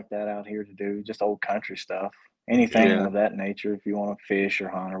stuff like that out here to do. Just old country stuff. Anything of that nature. If you want to fish or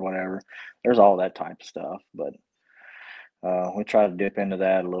hunt or whatever, there's all that type of stuff. But we try to dip into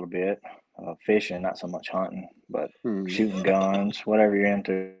that a little bit. Fishing, not so much hunting, but shooting guns, whatever you're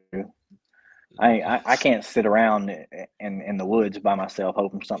into. I can't sit around in the woods by myself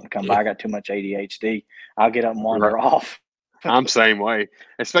hoping something come by. I got too much ADHD. I'll get up and wander off. I'm same way,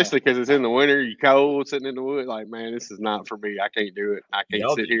 especially because it's in the winter. You cold, sitting in the woods. Like, man, this is not for me. I can't do it. I can't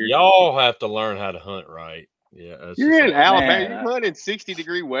sit here. Y'all have to learn how to hunt right. Yeah, you're in Alabama. You're hunting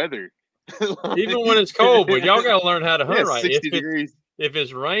 60-degree weather. Even when it's cold, but y'all got to learn how to hunt right. 60 degrees. If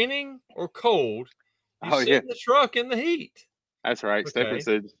it's raining or cold, you sit in the truck in the heat. That's right. Okay. Stephen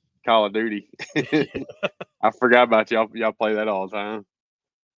said Call of Duty. I forgot about y'all. Y'all play that all the time.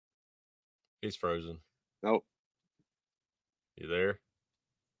 He's frozen. Nope. You there?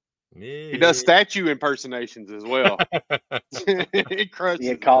 Yeah. He does statue impersonations as well. He crushes.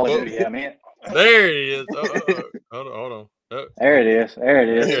 Yeah, Call of Duty. I mean, there he is. Hold on. Oh. There it is. There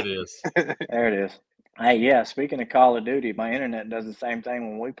it is. Hey, yeah. Speaking of Call of Duty, my internet does the same thing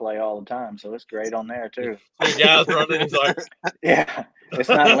when we play all the time, so it's great on there too. The guys running his like, yeah. It's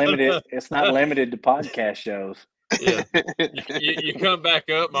not limited. It's not limited to podcast shows. Yeah. You come back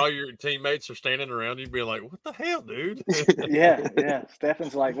up and all your teammates are standing around you being like, what the hell, dude? Yeah.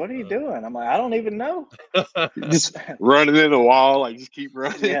 Stefan's like, what are you doing? I'm like, I don't even know. Just running in the wall, like just keep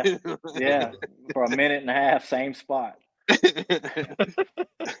running. Yeah. For a minute and a half, same spot.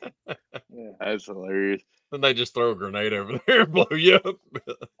 That's hilarious. Then they just throw a grenade over there and blow you up.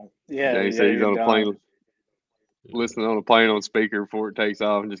 Yeah, he said he's on a plane, listening on a plane on speaker before it takes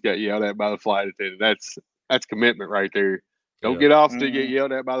off, and just got yelled at by the flight attendant. That's commitment right there. Don't get off till you get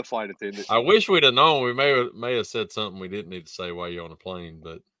yelled at by the flight attendant. I wish we'd have known. We may have said something we didn't need to say while you're on a plane,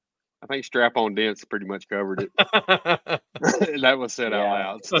 but I think strap-on dents pretty much covered it. That was said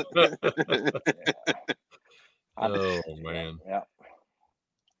out loud. Oh man. Yeah.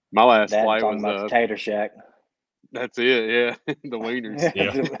 My last flight was about Tater Shack. That's it, yeah. The wieners.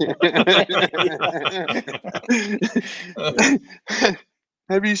 Yeah.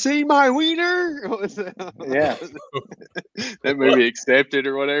 Have you seen my wiener? Yeah. That movie Accepted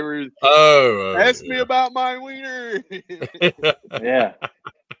or whatever. Oh. Ask me about my wiener. Yeah.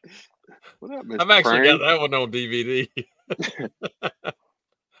 What up, Mr. I've actually Frank? got that one on DVD.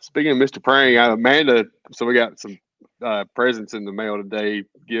 Speaking of Mr. Prang, Amanda. So we got some presents in the mail today,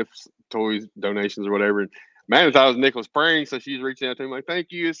 gifts, toys, donations, or whatever. And Amanda thought it was Nicholas Prang, so she's reaching out to him like,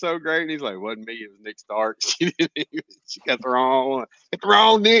 "Thank you, it's so great." And he's like, "Wasn't me, it was Nick Stark." She got the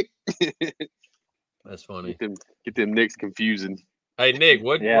wrong Nick. That's funny. Get them Nicks confusing. Hey Nick,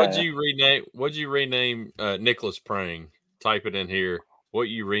 what'd you rename Nicholas Prang? Type it in here. What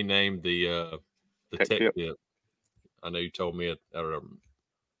you renamed the tech tip? I know you told me at a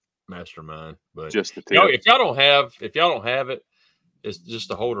mastermind, but just the tip. If y'all don't have it, it's just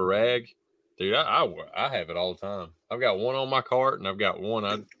to hold a rag. Dude, I have it all the time. I've got one on my cart, and I've got one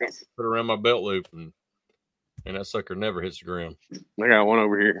I put around my belt loop, and that sucker never hits the ground. I got one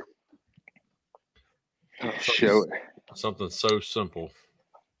over here. Show it. Something so simple.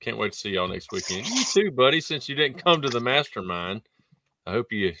 Can't wait to see y'all next weekend. You too, buddy. Since you didn't come to the mastermind, I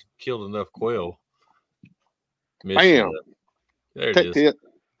hope you killed enough quail. Bam! There it is. Tip.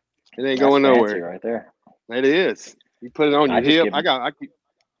 It ain't going nowhere. Right there. It is. You put it on your hip.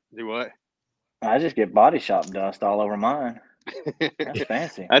 Do what? I just get body shop dust all over mine. That's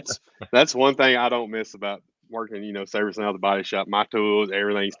fancy. That's one thing I don't miss about working, servicing out the body shop. My tools,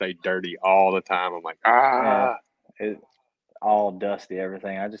 everything stay dirty all the time. I'm like, it's all dusty,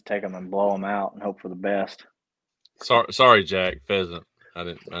 everything. I just take them and blow them out and hope for the best. Sorry, Jack Pheasant. I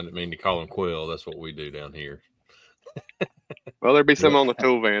didn't mean to call him Quill. That's what we do down here. Well, there'd be some on the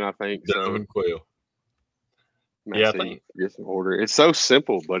tool van, I think. Donovan Quill. I think get some order. It's so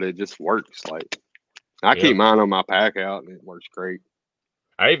simple, but it just works. Like I keep mine on my pack out, and it works great.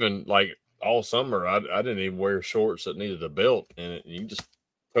 I even all summer, I didn't even wear shorts that needed a belt in it. You just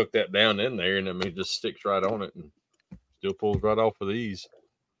tuck that down in there, and it just sticks right on it, and still pulls right off with ease.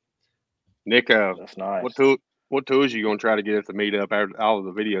 Nick, that's nice. What tools are you gonna try to get at the meetup after all of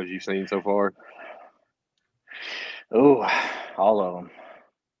the videos you've seen so far? Oh, all of them.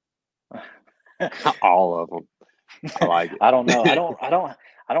 All of them. I like it. I don't know. I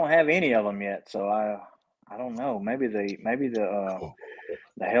don't have any of them yet, so I don't know. Maybe the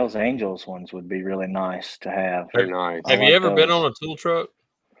Hell's Angels ones would be really nice to have. They're nice. Have you ever been on a tool truck?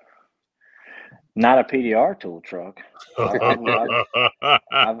 Not a PDR tool truck. I've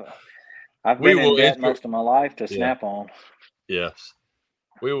been in debt most of my life to Snap-on. Yes,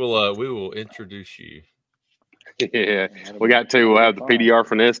 we will introduce you. Yeah, we got two. We'll have the PDR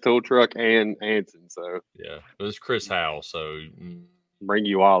Finesse tool truck and Anson. So yeah, it was Chris Howell. So bring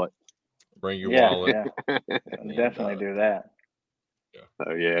your wallet. Bring your wallet. Yeah. Definitely do that. Yeah.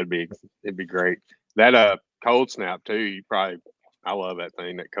 So yeah, it'd be great. That cold snap too. I love that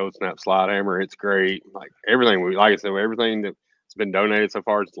thing. That cold snap slide hammer. It's great. Like everything everything that's been donated so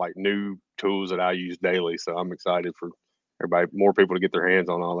far is like new tools that I use daily. So I'm excited for more people to get their hands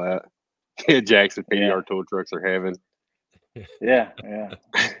on all that. Jackson PDR tool trucks are heaven. Yeah.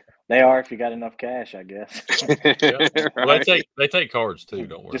 They are if you got enough cash, I guess. Right. Well, they take cards too.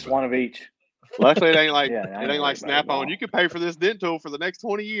 Don't worry. Just one of each. Luckily, it ain't like Snap-on. You can pay for this dent tool for the next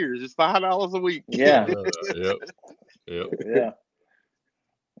 20 years. It's $5 a week. Yeah. Yep. Yeah.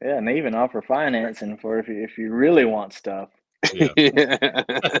 Yeah, and they even offer financing for if you really want stuff. Yeah.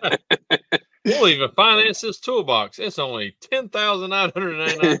 We'll even finance this toolbox. It's only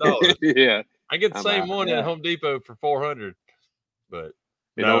 $10,999. Yeah, I get the same one at Home Depot for $400. But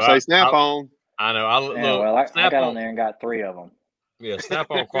don't say Snap-on. I know. I got on there and got 3 of them. Yeah,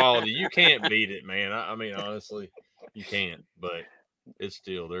 Snap-on quality. You can't beat it, man. I mean, honestly, you can't. But it's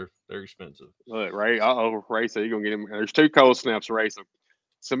still they're expensive. Look, Ray. Ray said you're gonna get him. There's 2 cold snaps, Ray. So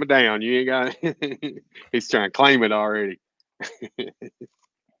simmer down. You ain't got. He's trying to claim it already.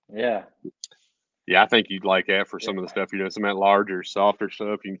 Yeah. Yeah, I think you'd like that for some of the stuff you're doing. Some of that larger, softer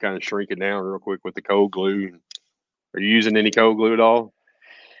stuff, you can kind of shrink it down real quick with the cold glue. Are you using any cold glue at all?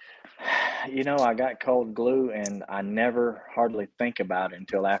 I got cold glue, and I never hardly think about it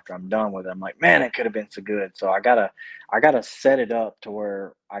until after I'm done with it. I'm like, man, it could have been so good. So I gotta set it up to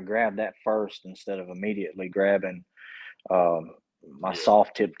where I grab that first instead of immediately grabbing my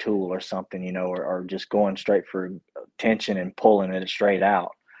soft tip tool or something, or just going straight for tension and pulling it straight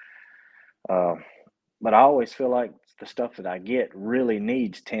out. But I always feel like the stuff that I get really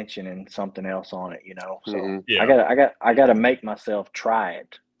needs tension and something else on it, So I gotta make myself try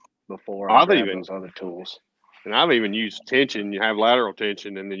it before I grab those other tools. And I've even used tension. You have lateral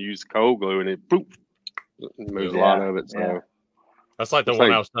tension, and then use cold glue, and it moves a lot of it. So that's like the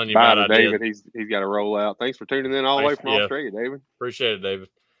one I was telling you about. David, he's got to roll out. Thanks for tuning in all the way from Australia, David. Appreciate it, David.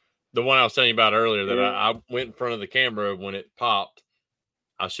 The one I was telling you about earlier that I went in front of the camera when it popped.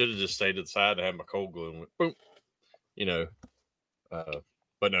 I should have just stayed to the side to have my cold glue and went boom,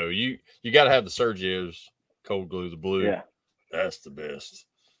 but no, you got to have the Sergio's cold glue, the blue. Yeah, that's the best.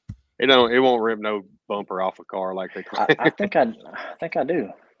 It won't rip no bumper off a car like they claim. I think I do.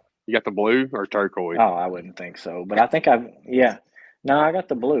 You got the blue or turquoise? Oh, I wouldn't think so, but I think yeah. No, I got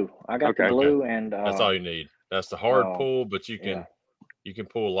the blue. I got the Okay. blue, and That's all you need. That's the hard oh, pull, but you yeah. can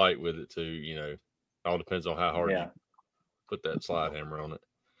pull light with it too. You know, all depends on how hard Yeah. you put that slide hammer on it.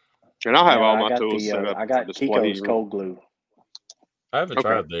 And I'll have Yeah, all I my got tools set up I got for display. Kiko's cold glue. I haven't Okay.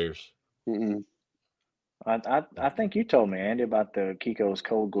 tried theirs. Mm-mm. I think you told me, Andy, about the Kiko's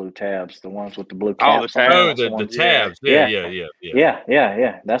cold glue tabs, the ones with the blue Oh, the caps on them. tabs. Oh, That's the the ones. tabs. Yeah.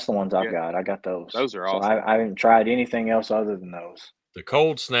 Yeah. That's the ones I've Yeah. got. I got those. Those are So awesome. I haven't tried anything else other than those. The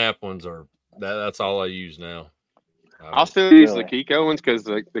cold snap ones are that's all I use now. I'll still use Really? the Kiko ones because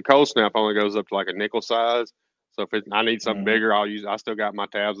the cold snap only goes up to like a nickel size. So if I need something Mhm. bigger, I still got my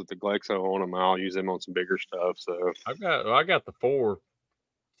tabs with the Glexo on them. I'll use them on some bigger stuff. So I got the 4,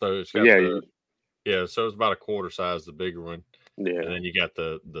 so it's got so it's about a quarter size, the bigger one, yeah, and then you got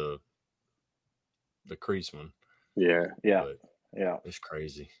the crease one. yeah, Yeah. But Yeah. it's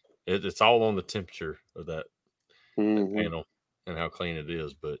crazy. It's all on the temperature of that Mhm. panel and how clean it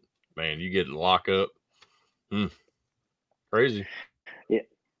is. But man, you get it lock up, crazy.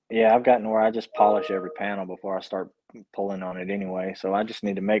 Yeah, I've gotten where I just polish every panel before I start pulling on it anyway. So I just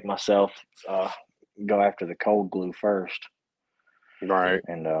need to make myself go after the cold glue first right.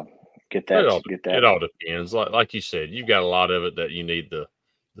 and get It all that. depends. Like you said, you've got a lot of it that you need the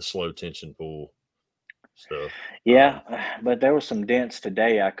slow tension pull stuff. Yeah, but there was some dents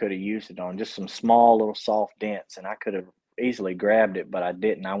today I could have used it on, just some small little soft dents, and I could have easily grabbed it, but I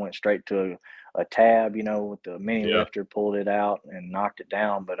didn't. I went straight to a tab, with the mini Yeah. lifter, pulled it out and knocked it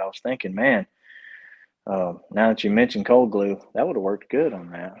down. But I was thinking, man, now that you mentioned cold glue, that would have worked good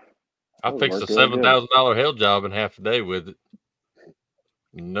on that. I fixed a really good. $7,000 hell job in half a day with it.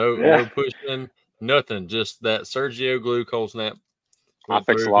 No pushing, nothing. Just that Sergio glue cold snap. I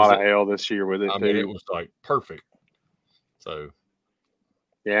fixed a lot of hell this year with it I too. mean, it was like perfect. So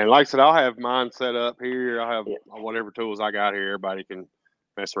yeah, and like I said, I'll have mine set up here. I'll have whatever tools I got here. Everybody can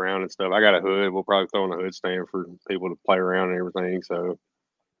mess around and stuff. I got a hood. We'll probably throw in a hood stand for people to play around and everything. So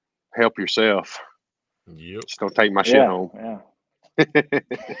help yourself. Yep. Just don't take my shit home. Yeah.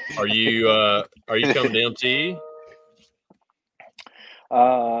 Are you coming to MTE?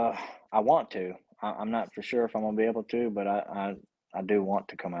 I want to. I'm not for sure if I'm gonna be able to, but I do want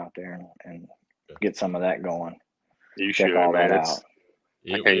to come out there and get some of that going. You Check should, all man. that out.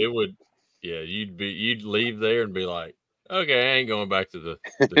 It would. Yeah, you'd leave there and be like, okay, I ain't going back to the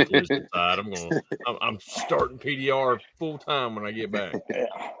collision side. I'm starting PDR full time when I get back.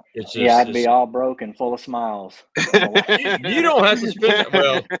 It's just, I'd be all broke and full of smiles. You don't have to spend it.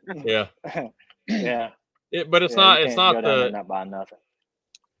 Well, yeah. Yeah. But it's not. You it's can't not go down there the. and not buy nothing.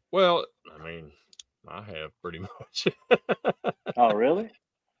 Well, I mean, I have pretty much. Oh, really?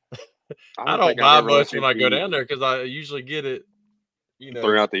 I don't buy much when I go down there because I usually get it,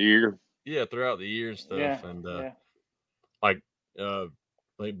 throughout the year. Yeah, throughout the year and stuff. Yeah, and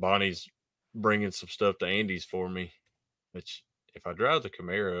like Bonnie's bringing some stuff to Andy's for me. Which, if I drive the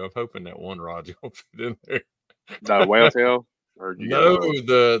Camaro, I'm hoping that one rod's gonna fit in there. The whale tail? Or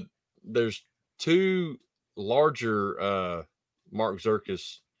There's 2 larger Mark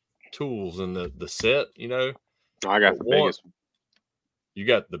Zirkus tools in the set. I got the biggest one. You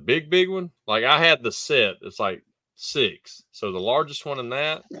got the big one. Like I had the set. It's like 6. So the largest one in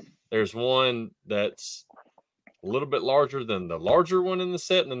that. There's one that's a little bit larger than the larger one in the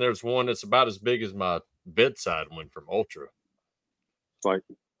set, and then there's one that's about as big as my bedside one from Ultra. Like,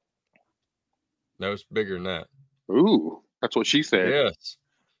 no, it's bigger than that. Ooh, that's what she said. Yes.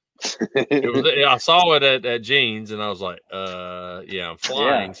 I saw it at Jeans, and I was like, I'm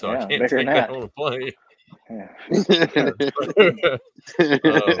flying, so I can't take that on a plane.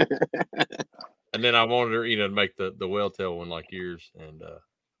 And then I wanted her, to make the whale tail one like yours, and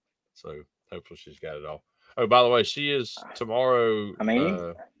so hopefully she's got it all. Oh, by the way, she is tomorrow.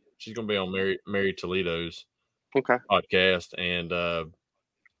 She's gonna be on Mary Toledo's podcast. And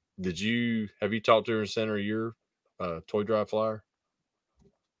have you talked to her and sent her your toy drive flyer?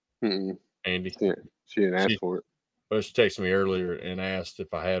 Mm-mm. Andy? Yeah, she didn't ask for it. Well, she texted me earlier and asked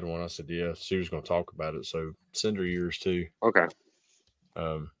if I had one. I said, yeah, she was going to talk about it. So send her yours too. Okay.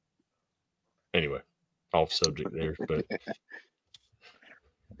 Anyway, off subject there, but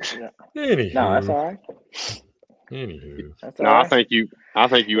anywho. No, that's all right. Anywho. That's all right. I think you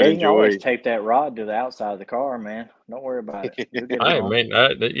would you enjoy. Can always tape that rod to the outside of the car, man. Don't worry about it.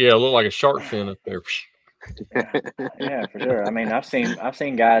 It looked like a shark fin up there. Yeah, for sure. I mean, I've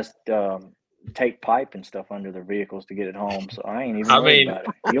seen guys take pipe and stuff under their vehicles to get it home. So I ain't even worried about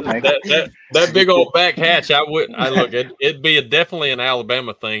it. You'll make that big old back hatch. I wouldn't. I look. It'd be definitely an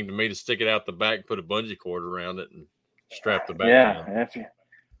Alabama thing to me to stick it out the back, put a bungee cord around it, and strap the back down.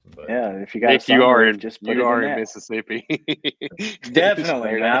 If you got Nick, you are in Mississippi. Mississippi.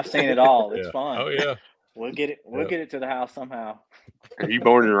 Definitely, man. I've seen it all. It's fun. Oh yeah. We'll get it. We'll get it to the house somehow. Are you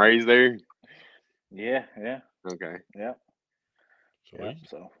born and raised there? Yeah. Okay. Yeah.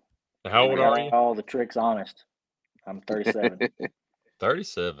 So, how old are you? All the tricks honest. I'm 37.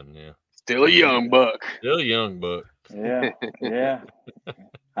 37, yeah. Still a young buck. Still a young buck. Yeah.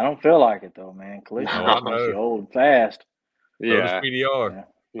 I don't feel like it though, man. Collision makes you old and fast. Yeah. PDR.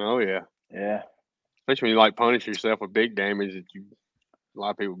 Yeah. Oh yeah. Yeah. Especially when you like punish yourself with big damage that you. A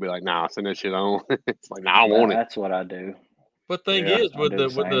lot of people be like, "Nah, send that shit on." It's like, "Nah, I want it." That's what I do. But thing is, with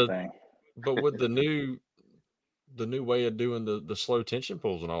the new way of doing the slow tension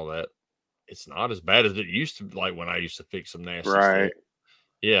pulls and all that, it's not as bad as it used to. Like when I used to fix some nasty stuff.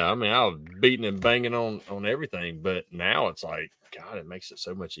 Yeah, I mean, I was beating and banging on everything, but now it's like, God, it makes it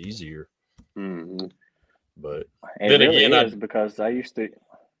so much easier. Mm-hmm. But it then really again, is because I used to.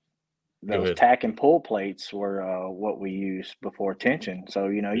 Those tack and pull plates were what we used before tension. So,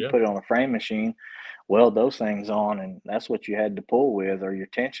 you put it on a frame machine, weld those things on, and that's what you had to pull with or your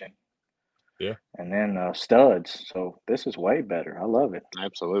tension. Yeah. And then studs. So this is way better. I love it.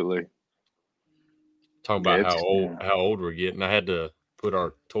 Absolutely. Talking about how old we're getting. I had to put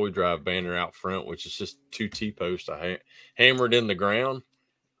our toy drive banner out front, which is just 2 T-posts I hammered in the ground.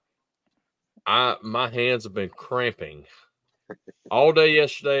 My hands have been cramping all day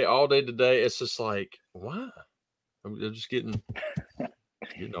yesterday, all day today. It's just like, why? I'm just getting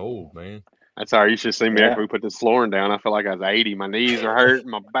old, man. That's all right. You should see me after we put this flooring down. I feel like I was 80. My knees are hurting,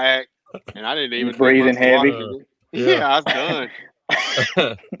 my back, and I didn't even breathing heavy. I was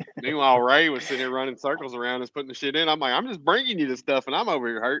done. Meanwhile, Ray was sitting there running circles around us, putting the shit in. I'm like, I'm just bringing you this stuff, and I'm over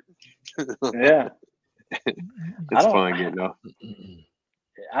here hurting. Yeah, it's fun getting off.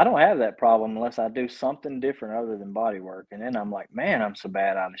 I don't have that problem unless I do something different other than body work. And then I'm like, man, I'm so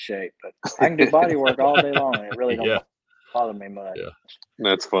bad out of shape. But I can do body work all day long, and it really don't bother me much. Yeah.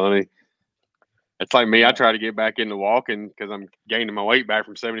 That's funny. It's like me. I try to get back into walking because I'm gaining my weight back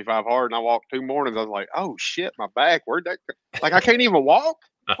from 75 hard. And I walked 2 mornings. I was like, oh, shit, my back. Where'd that go? Like, I can't even walk?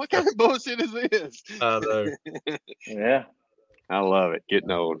 What kind of bullshit is this? I know. Yeah. I love it.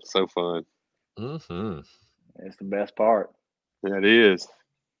 Getting old. So fun. Mm-hmm. It's the best part. Yeah, it is.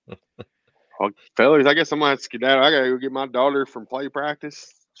 Well, fellas, I guess I'm going to have to get out. I got to go get my daughter from play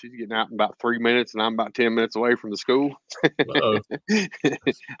practice. She's getting out in about 3 minutes, and I'm about 10 minutes away from the school.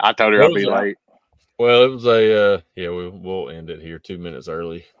 I told her I'd be late. Well, it was we'll end it here 2 minutes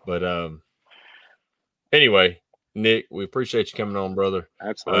early. But anyway, Nick, we appreciate you coming on, brother.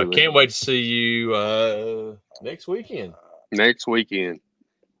 Absolutely. Can't wait to see you next weekend. Next weekend.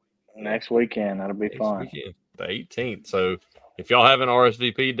 That'll be fun. Weekend, the 18th. So if y'all haven't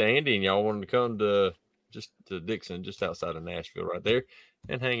RSVP'd to Andy and y'all wanted to come to Dixon, just outside of Nashville right there,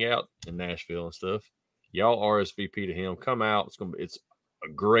 and hang out in Nashville and stuff, y'all RSVP to him. Come out. It's a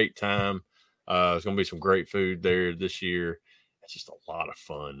great time. There's going to be some great food there this year. It's just a lot of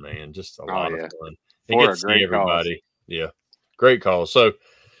fun, man. Just a lot of fun. And get to see everybody. Cause. Yeah. Great call. So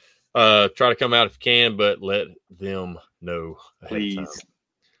try to come out if you can, but let them know ahead of time.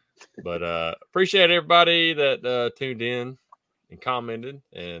 But appreciate everybody that tuned in and commented.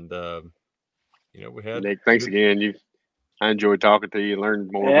 And, we had Nick, thanks again. I enjoyed talking to you and learning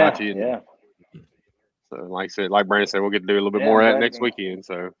more about you. Yeah. So like I said, like Brandon said, we'll get to do a little bit more of that next weekend.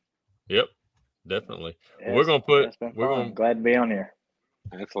 So yep. Definitely. Yes, we're gonna glad to be on here.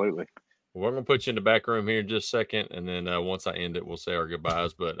 Absolutely. We're gonna put you in the back room here in just a second, and then once I end it, we'll say our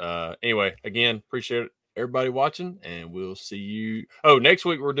goodbyes. But anyway, again, appreciate everybody watching, and we'll see you. Oh, next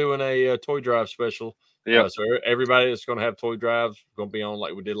week we're doing a toy drive special. Yeah. So everybody that's gonna have toy drives gonna be on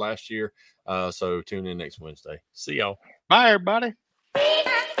like we did last year. So tune in next Wednesday. See y'all. Bye, everybody.